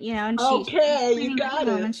 and okay, you got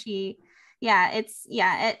it.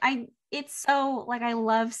 And it's so, like, I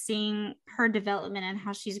love seeing her development and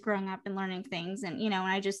how she's growing up and learning things. And, and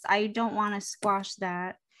I don't want to squash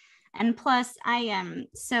that. And plus I am,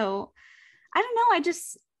 so I don't know, I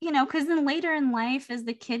just, because then later in life, as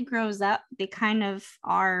the kid grows up, they kind of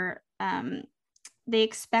are, they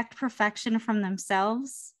expect perfection from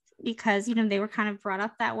themselves because, they were kind of brought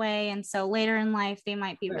up that way. And so later in life, they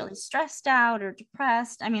might be really stressed out or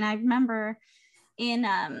depressed. I mean, I remember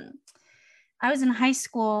I was in high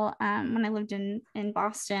school when I lived in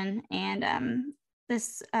Boston, and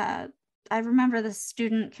I remember the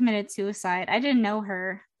student committed suicide. I didn't know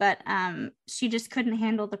her, but she just couldn't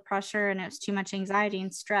handle the pressure, and it was too much anxiety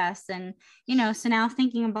and stress. And, so now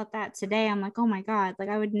thinking about that today, I'm like, oh my God, like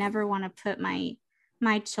I would never want to put my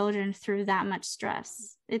children through that much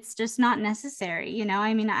stress. It's just not necessary.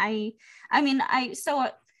 I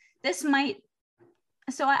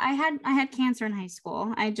had cancer in high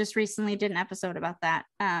school. I just recently did an episode about that.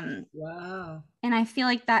 Wow. And I feel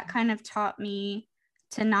like that kind of taught me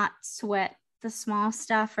to not sweat the small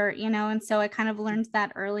stuff, or, and so I kind of learned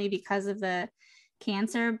that early because of the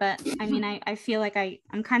cancer. But I mean, I feel like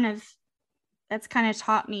that's kind of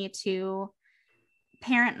taught me to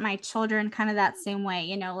parent my children kind of that same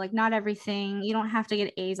way, like not everything, you don't have to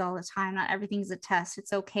get A's all the time. Not everything's a test.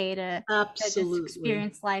 It's okay to just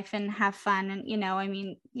experience life and have fun. And,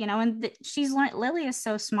 she's learned, Lily is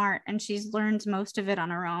so smart and she's learned most of it on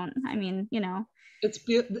her own. I mean, it's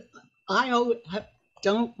beautiful.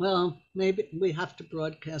 Maybe we have to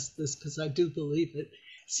broadcast this because I do believe it.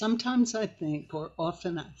 Sometimes I think, or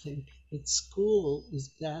often I think, that school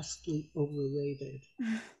is vastly overrated.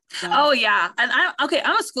 Oh yeah, and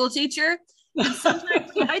I'm a school teacher, and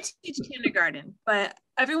sometimes I teach kindergarten, but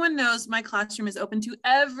everyone knows my classroom is open to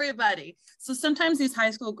everybody. So sometimes these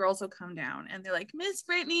high school girls will come down and they're like, Miss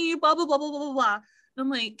Brittany, blah blah blah blah blah blah. And I'm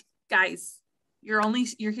like, guys, you're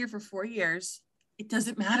here for 4 years. It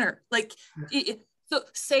doesn't matter. Like,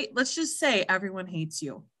 let's just say everyone hates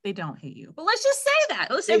you. They don't hate you, but let's just say that.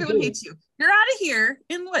 Let's say everyone hates you. You're out of here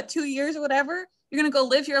in 2 years or whatever. You're going to go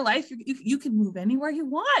live your life. You can move anywhere you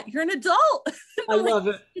want. You're an adult. I love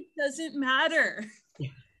it. It doesn't matter. Yeah.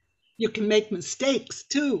 You can make mistakes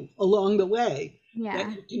too along the way that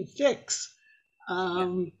you can fix.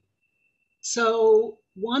 So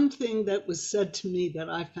one thing that was said to me that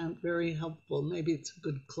I found very helpful, maybe it's a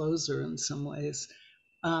good closer in some ways,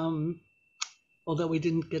 although we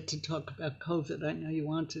didn't get to talk about COVID. I know you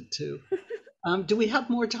wanted to. Do we have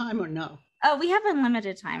more time or no? Oh, we have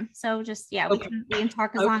unlimited time. So just, we can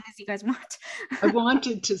talk as long as you guys want. I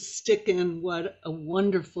wanted to stick in what a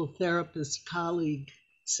wonderful therapist colleague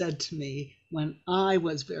said to me when I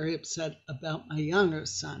was very upset about my younger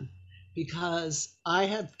son, because I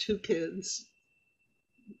have 2 kids,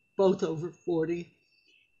 both over 40.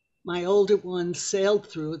 My older one sailed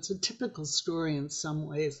through. It's a typical story in some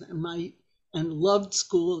ways, and loved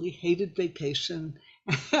school. He hated vacation.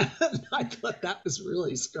 And I thought that was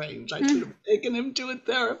really strange. I should have taken him to a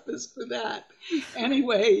therapist for that.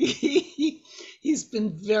 Anyway, he's been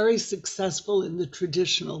very successful in the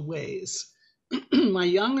traditional ways. My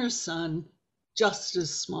younger son just as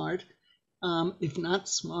smart, if not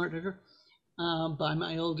smarter, by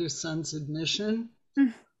my older son's admission.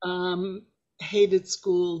 Hated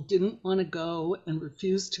school, didn't want to go, and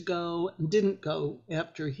refused to go, and didn't go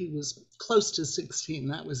after he was close to 16.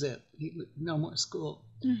 That was it. No more school.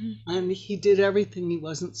 And he did everything he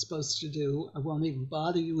wasn't supposed to do. I won't even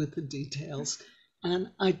bother you with the details.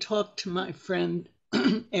 And I talked to my friend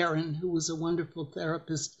Erin, who was a wonderful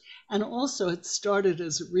therapist, and also had started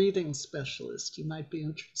as a reading specialist. You might be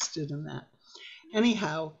interested in that.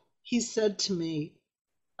 Anyhow, he said to me,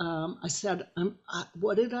 I said,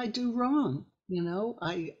 what did I do wrong? You know,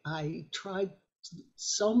 I tried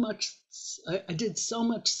so much, I did so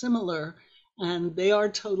much similar, and they are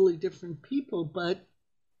totally different people, but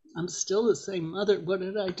I'm still the same mother. What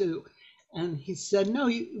did I do? And he said, no,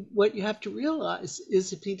 what you have to realize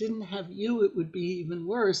is if he didn't have you, it would be even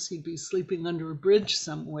worse. He'd be sleeping under a bridge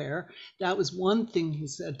somewhere. That was one thing he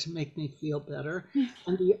said to make me feel better.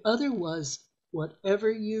 And the other was, whatever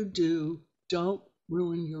you do, don't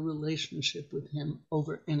ruin your relationship with him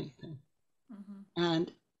over anything.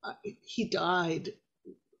 And he died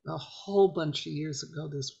a whole bunch of years ago,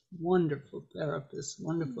 this wonderful therapist,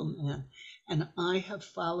 wonderful man. And I have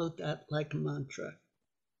followed that like a mantra.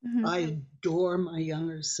 I adore my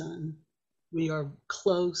younger son. We are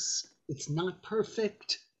close. It's not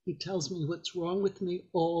perfect. He tells me what's wrong with me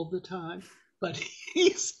all the time, but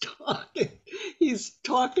he's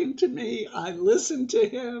talking to me. I listen to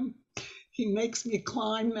him. He makes me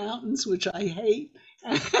climb mountains, which I hate.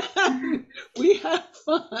 We have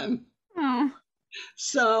fun. Oh.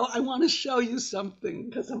 So I want to show you something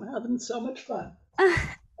because I'm having so much fun.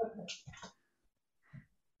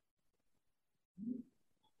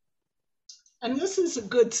 And this is a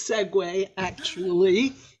good segue,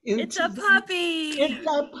 actually. It's a puppy. It's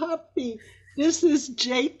a puppy. This is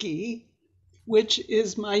Jakey, which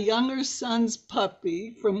is my younger son's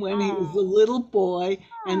puppy from when he was a little boy,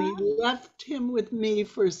 and he left him with me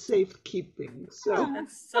for safekeeping. So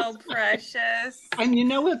that's so precious. And you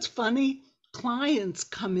know what's funny? Clients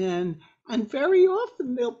come in, and very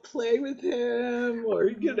often they'll play with him, or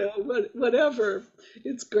you know, whatever.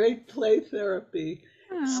 It's great play therapy.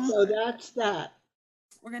 So that's that.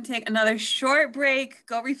 We're going to take another short break.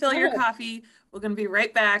 Go refill your coffee. We're going to be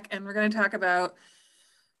right back, and we're going to talk about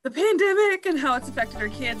the pandemic and how it's affected our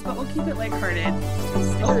kids, but we'll keep it lighthearted.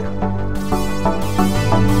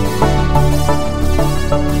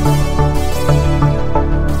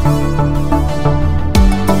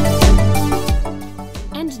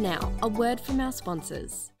 And now, a word from our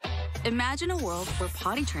sponsors. Imagine a world where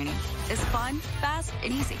potty training is fun, fast,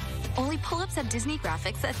 and easy. Only pull-ups have Disney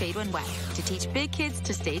graphics that fade when wet to teach big kids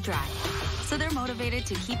to stay dry. So they're motivated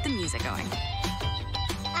to keep the music going.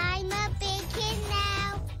 I'm a big kid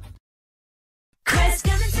now. Crest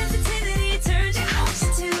gum and sensitivity turns your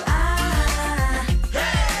ocean to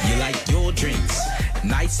You like your drinks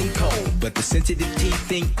nice and cold, but the sensitive teeth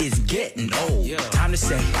thing is getting old. Time to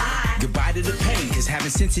say goodbye to the pain, because having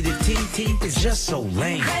sensitive teeth is just so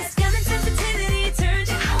lame. Crest gum and sensitivity turns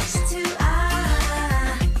your ocean to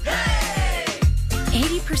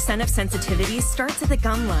 80% of sensitivity starts at the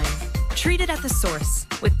gum line. Treat it at the source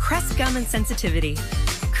with Crest Gum and Sensitivity.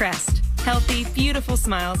 Crest. Healthy, beautiful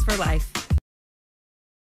smiles for life.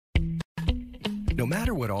 No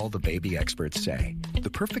matter what all the baby experts say, the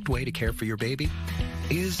perfect way to care for your baby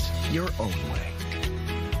is your own way.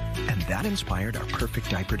 And that inspired our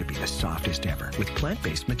perfect diaper to be the softest ever with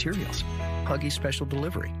plant-based materials. Huggy Special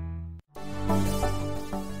Delivery.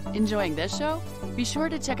 Enjoying this show? Be sure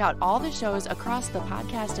to check out all the shows across the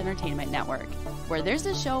Podcast Entertainment Network, where there's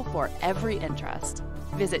a show for every interest.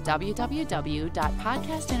 Visit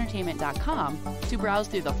www.podcastentertainment.com to browse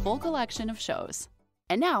through the full collection of shows.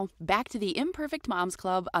 And now, back to the Imperfect Moms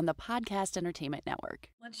Club on the Podcast Entertainment Network.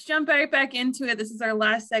 Let's jump right back into it. This is our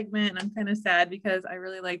last segment, and I'm kind of sad because I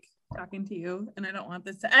really like talking to you, and I don't want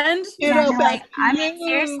this to end. I mean,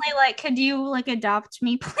 seriously, like, could you like adopt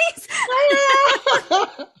me, please?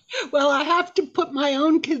 Well, I have to put my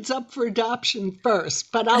own kids up for adoption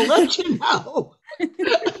first, but I'll let you know.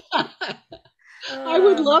 I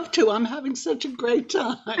would love to. I'm having such a great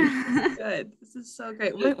time. Good. This is so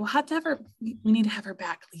great. We'll have to have her. We need to have her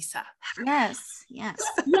back, Lisa. Yes. Yay!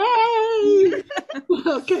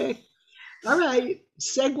 Okay. All right.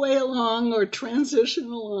 Segue along or transition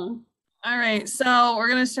along. All right. So we're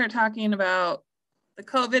going to start talking about the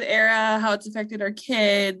COVID era, how it's affected our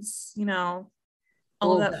kids, you know,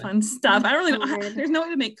 all that fun stuff. I don't really know. There's no way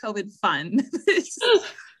to make COVID fun.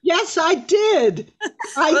 Yes, I did.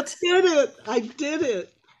 I did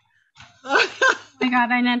it. Oh my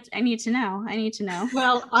God, I need to know.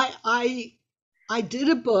 Well, I did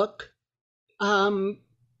a book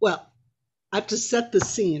Well, I have to set the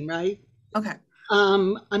scene, right? Okay.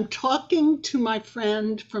 I'm talking to my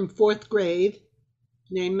friend from 4th grade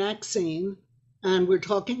named Maxine, and we're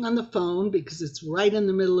talking on the phone because it's right in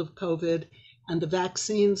the middle of COVID, and the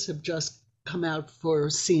vaccines have just come out for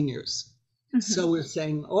seniors. So we're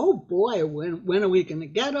saying, oh boy, when are we going to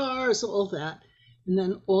get ours, all that. And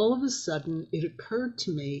then all of a sudden it occurred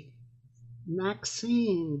to me,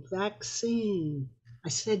 Maxine, vaccine. I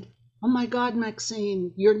said, oh my God,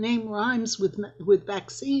 Maxine, your name rhymes with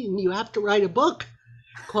vaccine. You have to write a book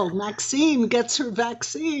called Maxine Gets Her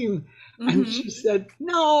Vaccine. And she said,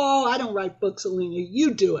 no, I don't write books, Elena,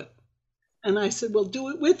 you do it. And I said, well, do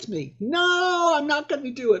it with me. No, I'm not going to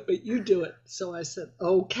do it, but you do it. So I said,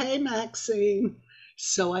 okay, Maxine.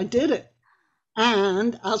 So I did it.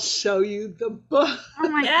 And I'll show you the book. Oh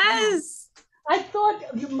my Yes. I thought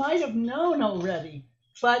you might have known already,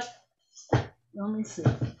 but let me see.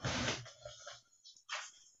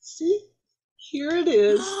 See, here it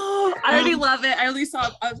is. I already love it. I only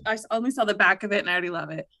saw the back of it, and I already love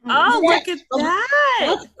it. Oh, Yes. look at that!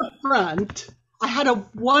 That's the front. I had a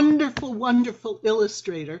wonderful, wonderful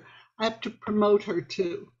illustrator. I have to promote her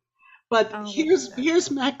too. But here's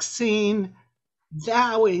Maxine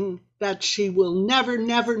vowing that she will never,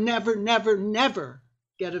 never, never, never, never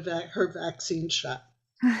get her vaccine shot.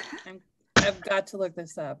 I've got to look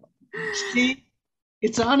this up.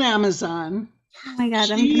 It's on Amazon. Oh my God,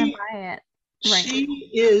 I'm gonna buy it. Right. She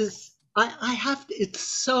is. I have to. It's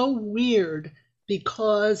so weird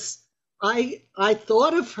because I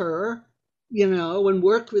thought of her, and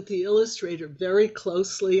worked with the illustrator very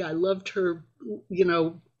closely. I loved her,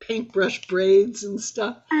 paintbrush braids and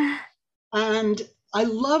stuff. And I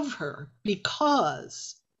love her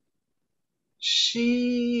because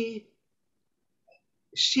she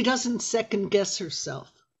doesn't second guess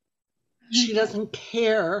herself. She doesn't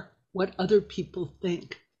care what other people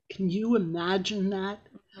think. Can you imagine that?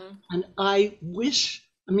 And I wish,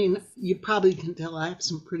 you probably can tell I have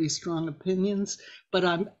some pretty strong opinions, but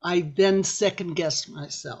I then second guessed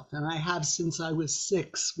myself, and I have since I was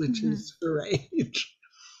 6, which is her age.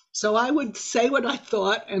 So I would say what I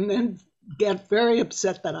thought and then get very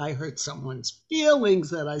upset that I hurt someone's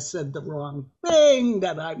feelings, that I said the wrong thing,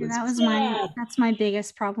 that I was that's my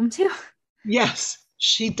biggest problem too. Yes,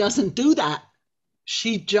 she doesn't do that.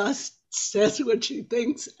 She just says what she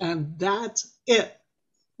thinks, and that's it.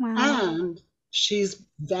 Wow. And she's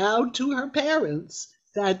vowed to her parents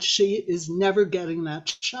that she is never getting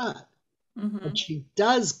that shot. But she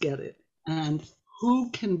does get it. And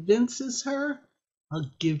who convinces her?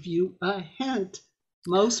 I'll give you a hint.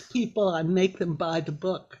 Most people, I make them buy the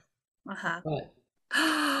book. But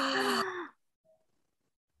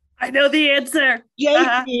I know the answer.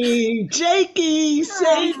 Jakey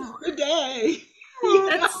saved the day.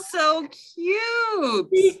 That's so cute.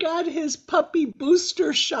 He got his puppy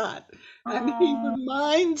booster shot, and he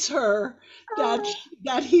reminds her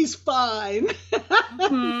that he's fine.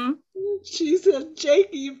 She said,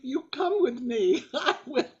 Jakey, if you come with me,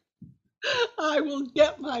 I will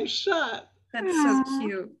get my shot. That's so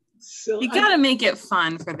cute. So you gotta make it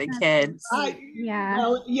fun for the kids. I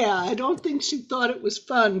don't think she thought it was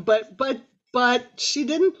fun, but she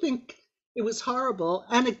didn't think it was horrible.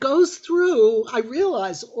 And it goes through, I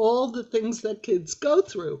realize, all the things that kids go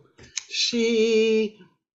through. He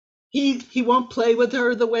won't play with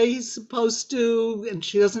her the way he's supposed to, and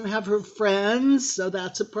she doesn't have her friends, so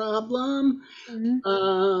that's a problem.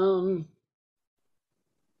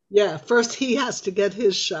 First he has to get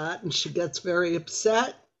his shot, and she gets very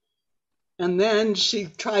upset. And then she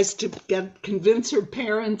tries to convince her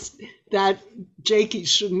parents that Jakey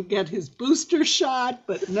shouldn't get his booster shot,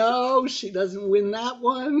 but no, she doesn't win that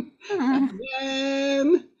one. And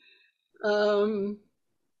then,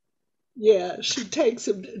 she takes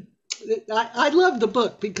him. I love the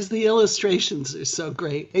book because the illustrations are so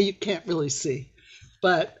great. You can't really see,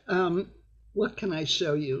 but what can I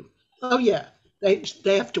show you? Oh yeah, they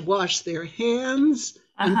have to wash their hands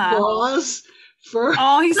and paws.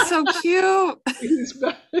 He's so cute.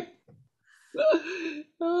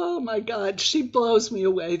 Oh my God, she blows me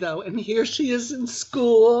away though. And here she is in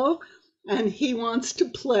school, and he wants to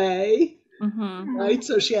play, right?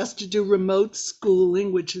 So she has to do remote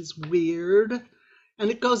schooling, which is weird. And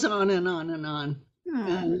it goes on and on and on.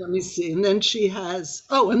 And let me see. And then she has,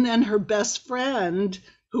 and then her best friend,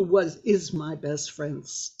 who is my best friend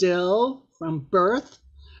still from birth,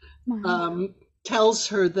 tells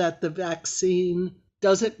her that the vaccine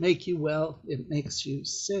doesn't make you well, it makes you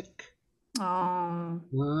sick.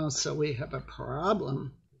 Well, so we have a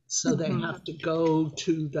problem. So they have to go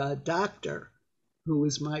to the doctor, who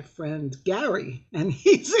is my friend Gary, and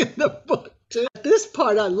he's in the book. This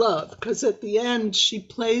part I love, because at the end she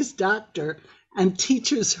plays doctor and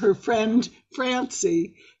teaches her friend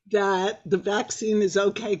Francie that the vaccine is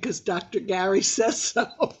okay because Dr. Gary says so.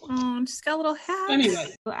 Oh, just got a little hat.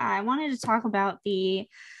 Anyway, I wanted to talk about COVID,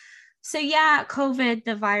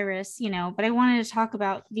 the virus, but I wanted to talk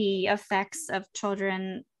about the effects of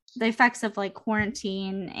children, the effects of like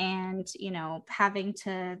quarantine and, having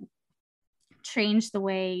to change the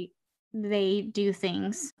way they do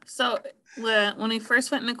things. So when we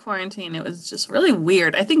first went into quarantine, it was just really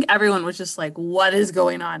weird. I think everyone was just like, what is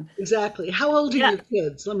going on? Exactly. How old are your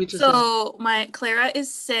kids? Let me just So my Clara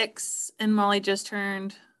is 6 and Molly just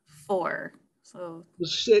turned 4. So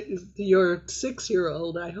your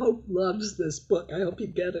 6-year-old, I hope, loves this book. I hope you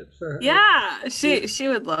get it for her. Yeah, she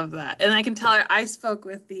would love that. And I can tell her I spoke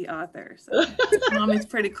with the author. So Mommy's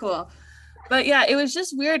pretty cool. But yeah, it was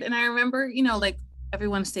just weird. And I remember, like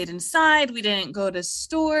everyone stayed inside. We didn't go to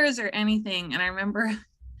stores or anything. And I remember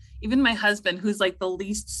even my husband, who's like the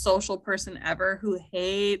least social person ever, who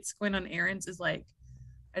hates going on errands, is like,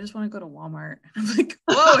 I just want to go to Walmart. I'm like,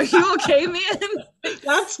 whoa, are you okay, man?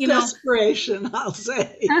 That's desperation, I'll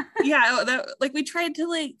say. Yeah, we tried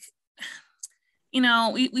to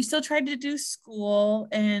we still tried to do school,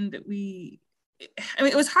 and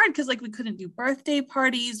it was hard because we couldn't do birthday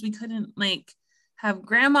parties. We couldn't have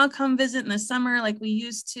grandma come visit in the summer like we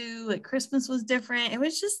used to. Like Christmas was different. It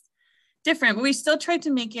was just different, but we still tried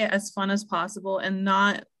to make it as fun as possible and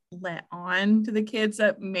not let on to the kids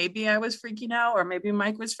that maybe I was freaking out or maybe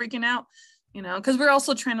Mike was freaking out, because we're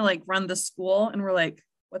also trying to run the school, and we're like,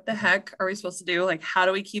 what the heck are we supposed to do? How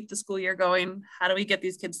do we keep the school year going? How do we get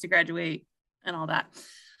these kids to graduate and all that?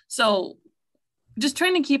 So just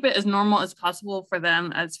trying to keep it as normal as possible for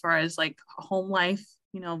them as far as home life.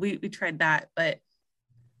 We tried that, but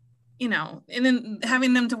and then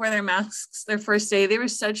having them to wear their masks their first day, they were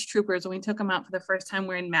such troopers. When we took them out for the first time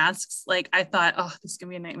wearing masks, I thought, oh, this is gonna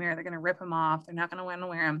be a nightmare. They're gonna rip them off. They're not gonna want to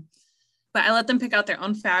wear them. But I let them pick out their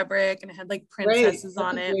own fabric, and it had princesses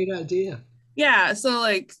on it. Great idea. Yeah.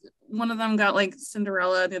 So one of them got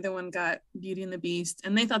Cinderella, the other one got Beauty and the Beast,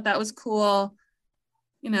 and they thought that was cool.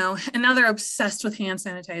 And now they're obsessed with hand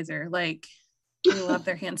sanitizer. They love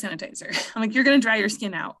their hand sanitizer. I'm like, you're gonna dry your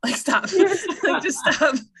skin out. Stop. Just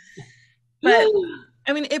stop. But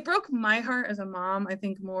it broke my heart as a mom, I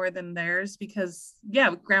think, more than theirs, because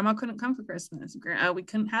grandma couldn't come for Christmas. We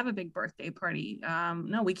couldn't have a big birthday party.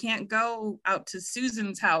 No, we can't go out to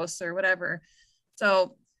Susan's house or whatever.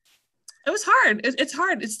 So it was hard. It's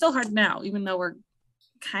hard. It's still hard now, even though we're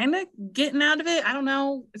kind of getting out of it. I don't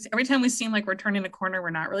know. Every time we seem like we're turning a corner, we're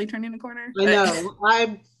not really turning a corner. I know.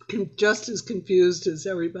 I'm just as confused as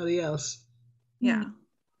everybody else. Yeah.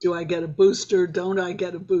 Do I get a booster? Don't I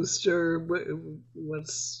get a booster?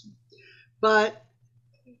 But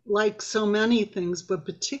like so many things, but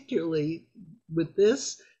particularly with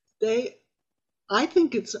this, I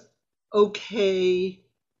think it's okay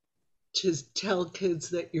to tell kids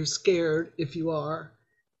that you're scared if you are,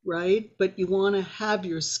 right? But you want to have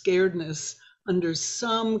your scaredness under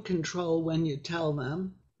some control when you tell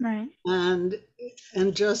them. Right. And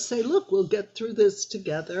just say, look, we'll get through this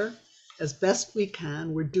together as best we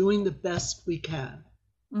can. We're doing the best we can.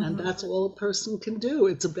 Mm-hmm. And that's all a person can do.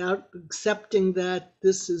 It's about accepting that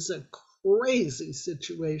this is a crazy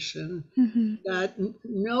situation that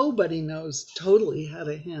nobody knows totally how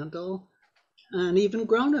to handle. And even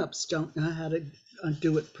grown-ups don't know how to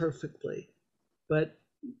do it perfectly. But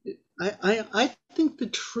I think the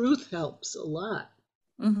truth helps a lot.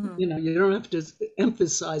 Mm-hmm. You don't have to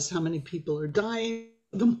emphasize how many people are dying,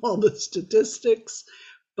 all the statistics,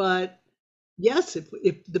 but yes, if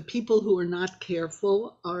the people who are not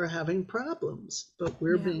careful are having problems, but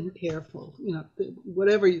we're being careful,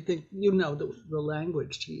 whatever you think, the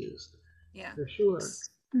language to use. Yeah, for sure.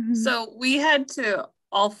 Mm-hmm. So we had to,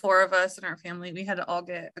 all 4 of us in our family, we had to all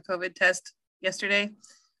get a COVID test yesterday,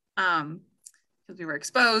 because we were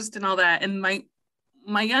exposed and all that. And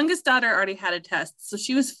my youngest daughter already had a test, so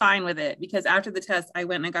she was fine with it, because after the test, I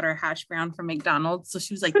went and I got her hash brown from McDonald's. So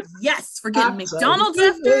she was like, yes, we're getting McDonald's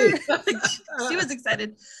after. She was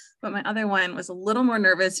excited. But my other one was a little more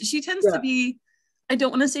nervous. She tends to be, I don't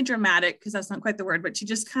want to say dramatic, because that's not quite the word, but she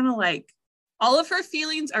just kind of all of her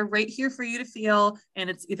feelings are right here for you to feel. And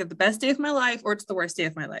it's either the best day of my life or it's the worst day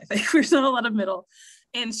of my life. There's not a lot of middle.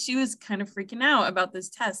 And she was kind of freaking out about this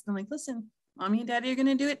test. I'm like, listen, mommy and daddy are going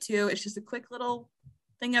to do it too. It's just a quick little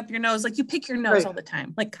thing up your nose. You pick your nose all the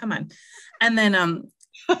time. Come on. And then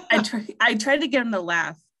I tried to get him to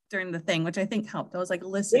laugh during the thing, which I think helped. I was like,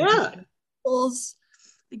 listen, pulls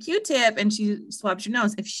the Q-tip and she swabs your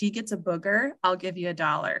nose. If she gets a booger, I'll give you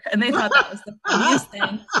 $1. And they thought that was the funniest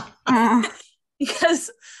thing. because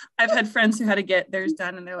I've had friends who had to get theirs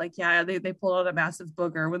done and they're like, yeah, they pulled out a massive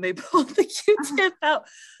booger when they pulled the Q-tip out.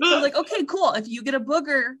 So I was like, okay, cool. If you get a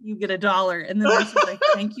booger, you get $1. And then I was like,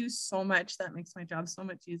 thank you so much. That makes my job so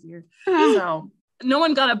much easier. So no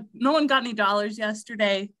one got any dollars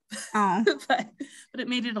yesterday. Oh, but it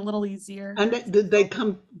made it a little easier. And did they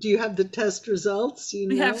come? Do you have the test results?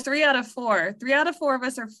 We have 3 out of 4. 3 out of 4 of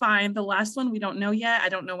us are fine. The last one we don't know yet. I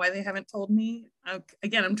don't know why they haven't told me.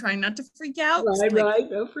 Again, I'm trying not to freak out. Right.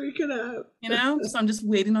 No freaking out. So I'm just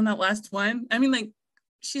waiting on that last one. I mean, like,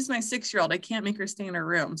 she's my 6-year-old. I can't make her stay in her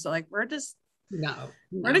room. So like, we're together.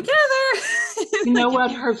 You know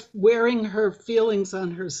what? Her wearing her feelings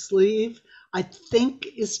on her sleeve, I think,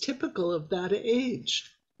 is typical of that age.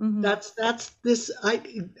 Mm-hmm. That's this.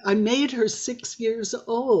 I made her 6 years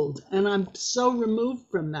old, and I'm so removed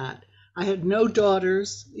from that. I had no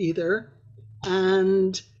daughters either,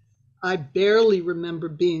 and I barely remember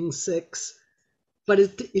being 6. But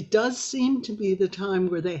it does seem to be the time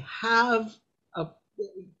where they have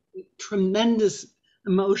tremendous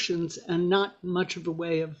emotions and not much of a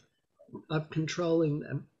way of controlling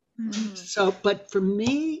them. Mm-hmm. So, but for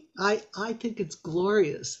me, I think it's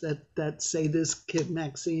glorious that say this kid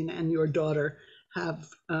Maxine and your daughter have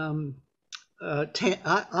I'll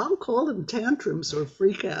call them tantrums or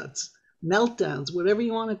freakouts, meltdowns, whatever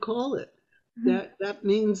you want to call it. Mm-hmm. That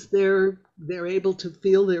means they're able to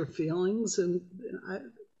feel their feelings and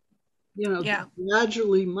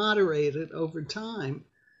gradually moderate it over time,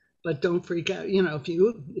 but don't freak out. If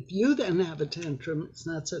you then have a tantrum, it's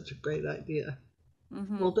not such a great idea.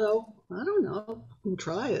 Mm-hmm. Although, I don't know, you can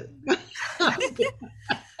try it.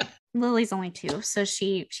 Lily's only 2, so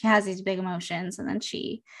she has these big emotions, and then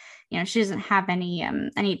she doesn't have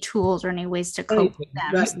any tools or any ways to cope with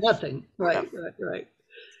them. Right, nothing. Right.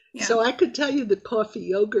 Yeah. So I could tell you the coffee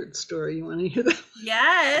yogurt story. You want to hear that?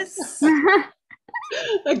 Yes.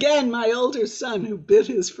 Again, my older son who bit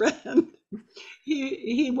his friend,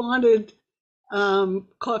 he wanted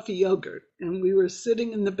coffee yogurt, and we were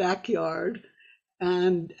sitting in the backyard.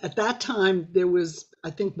 And at that time, there was,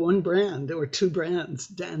 I think, one brand. There were 2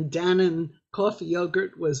 brands. And Dannon coffee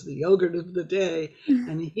yogurt was the yogurt of the day,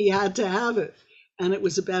 and he had to have it. And it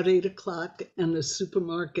was about 8 o'clock, and the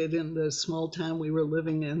supermarket in the small town we were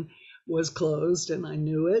living in was closed, and I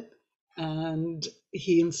knew it. And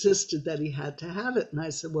he insisted that he had to have it. And I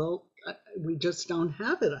said, well, we just don't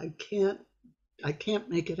have it. I can't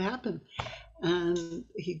make it happen. And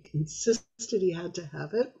he insisted he had to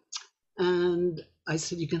have it. And I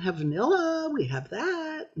said, you can have vanilla. We have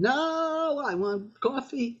that. No, I want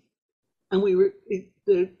coffee. And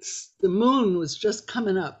the moon was just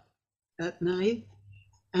coming up at night,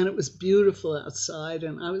 and it was beautiful outside,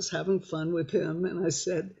 and I was having fun with him. And I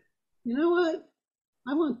said, you know what?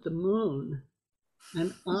 I want the moon,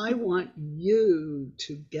 and I want you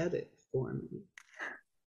to get it for me.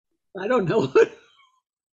 I don't know what.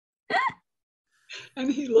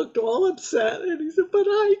 And he looked all upset, and he said, but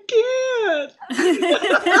I can't.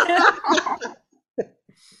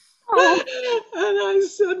 And I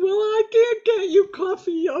said, well, I can't get you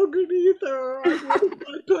coffee yogurt either. I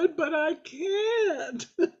could, but I can't.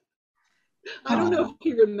 I don't know if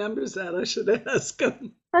he remembers that. I should ask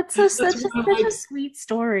him. That's such a sweet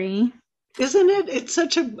story. Isn't it? It's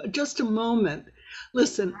just a moment.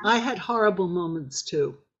 Listen, I had horrible moments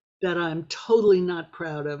too that I'm totally not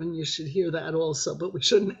proud of, and you should hear that also, but we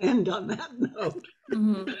shouldn't end on that note.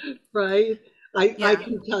 Mm-hmm. Right? I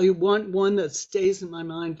can tell you one that stays in my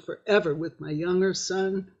mind forever with my younger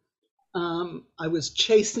son. I was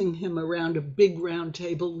chasing him around a big round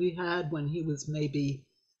table we had when he was maybe,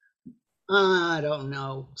 I don't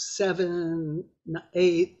know, 7,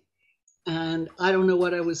 8. And I don't know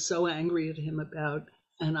what I was so angry at him about.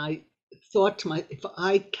 And I thought if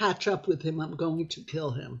I catch up with him, I'm going to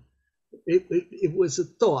kill him. It was a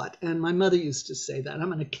thought. And my mother used to say that,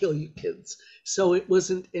 I'm going to kill you kids. So it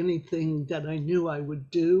wasn't anything that I knew I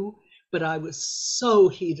would do, but I was so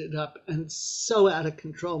heated up and so out of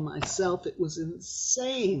control myself. It was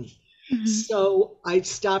insane. Mm-hmm. So I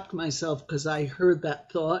stopped myself because I heard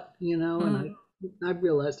that thought, and I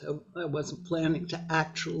realized I wasn't planning to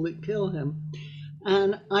actually kill him.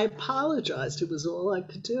 And I apologized. It was all I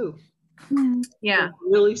could do. Yeah.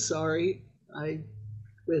 I'm really sorry. I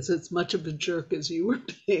was as much of a jerk as you were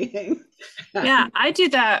being. Yeah, I do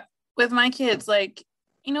that with my kids. Like,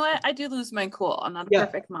 you know what? I do lose my cool. I'm not a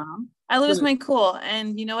perfect mom. I lose my cool.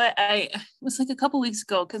 And you know what? It was like a couple weeks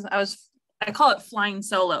ago because I call it flying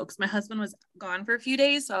solo because my husband was gone for a few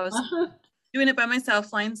days. So I was doing it by myself,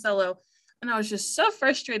 flying solo. And I was just so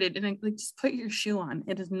frustrated. And I'm like, just put your shoe on.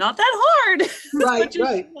 It is not that hard. Right,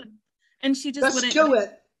 right. And she just wouldn't do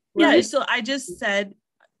it. Right? Yeah, so I just said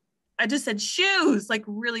shoes, like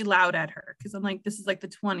really loud at her, because I'm like, this is like the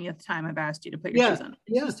 20th time I've asked you to put your shoes on.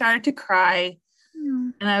 And she started to cry.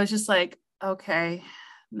 And I was just like, okay,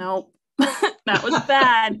 nope. That was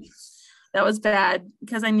bad. That was bad,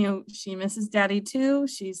 because I knew she misses daddy too.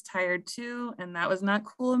 She's tired too. And that was not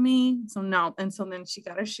cool of me. So no. And so then she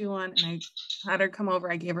got her shoe on and I had her come over.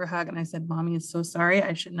 I gave her a hug and I said, Mommy is so sorry.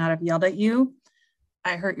 I should not have yelled at you.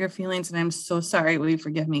 I hurt your feelings and I'm so sorry. Will you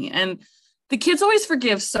forgive me? And the kids always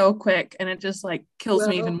forgive so quick, and it just like kills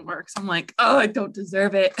me even more. So I'm like, oh, I don't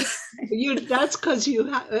deserve it. That's because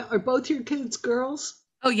are both your kids girls?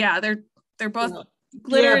 Oh yeah, they're both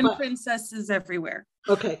glitter and princesses everywhere.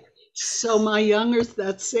 Okay, so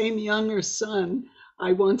that same younger son,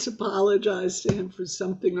 I once apologized to him for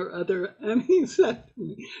something or other, and he said to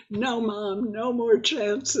me, "No, Mom, no more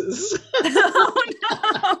chances." Oh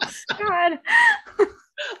no, God!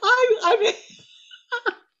 I mean.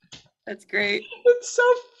 That's great. It's so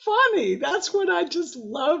funny. That's what I just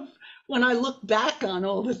love. When I look back on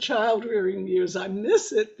all the child rearing years, I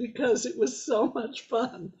miss it because it was so much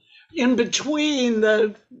fun in between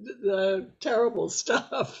the terrible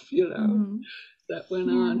stuff, that went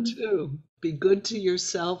on too. Be good to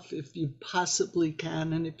yourself if you possibly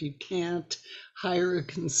can. And if you can't, hire a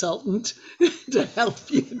consultant to help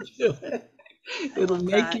you do it. It'll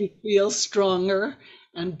make you feel stronger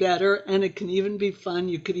and better, and it can even be fun.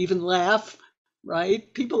 You could even laugh,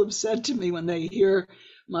 right? People have said to me when they hear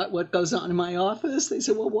what goes on in my office, they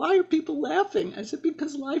say, well, why are people laughing? I said,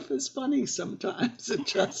 because life is funny sometimes. It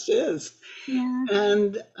just is. Yeah.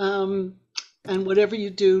 And whatever you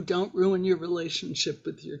do, don't ruin your relationship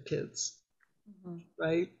with your kids,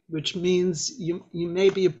 right? Which means you may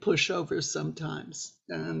be a pushover sometimes,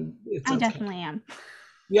 and it's I okay. definitely am.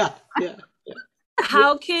 Yeah.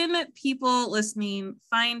 How can people listening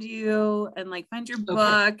find you and like find your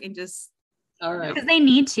book and just? All right. Because they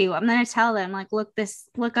need to. I'm going to tell them, like, look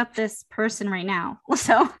up this person right now.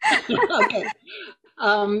 So. Okay.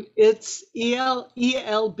 It's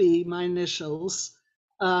ELB, my initials.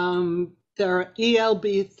 They're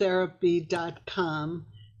elbtherapy.com,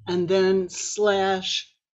 and then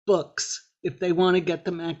 /books if they want to get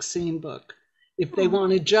the Maxine book. If they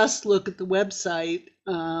want to just look at the website,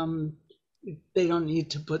 they don't need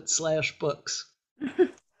to put /books,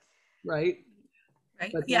 right?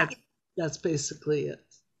 Right. But yeah. That's basically it.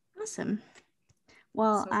 Awesome.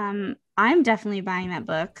 Well, I'm definitely buying that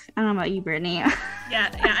book. I don't know about you, Brittany.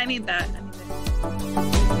 Yeah, I need that.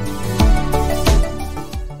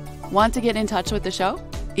 Want to get in touch with the show?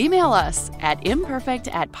 Email us at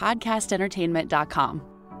imperfect@podcastentertainment.com.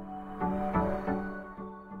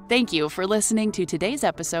 Thank you for listening to today's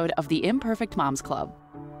episode of the Imperfect Moms Club.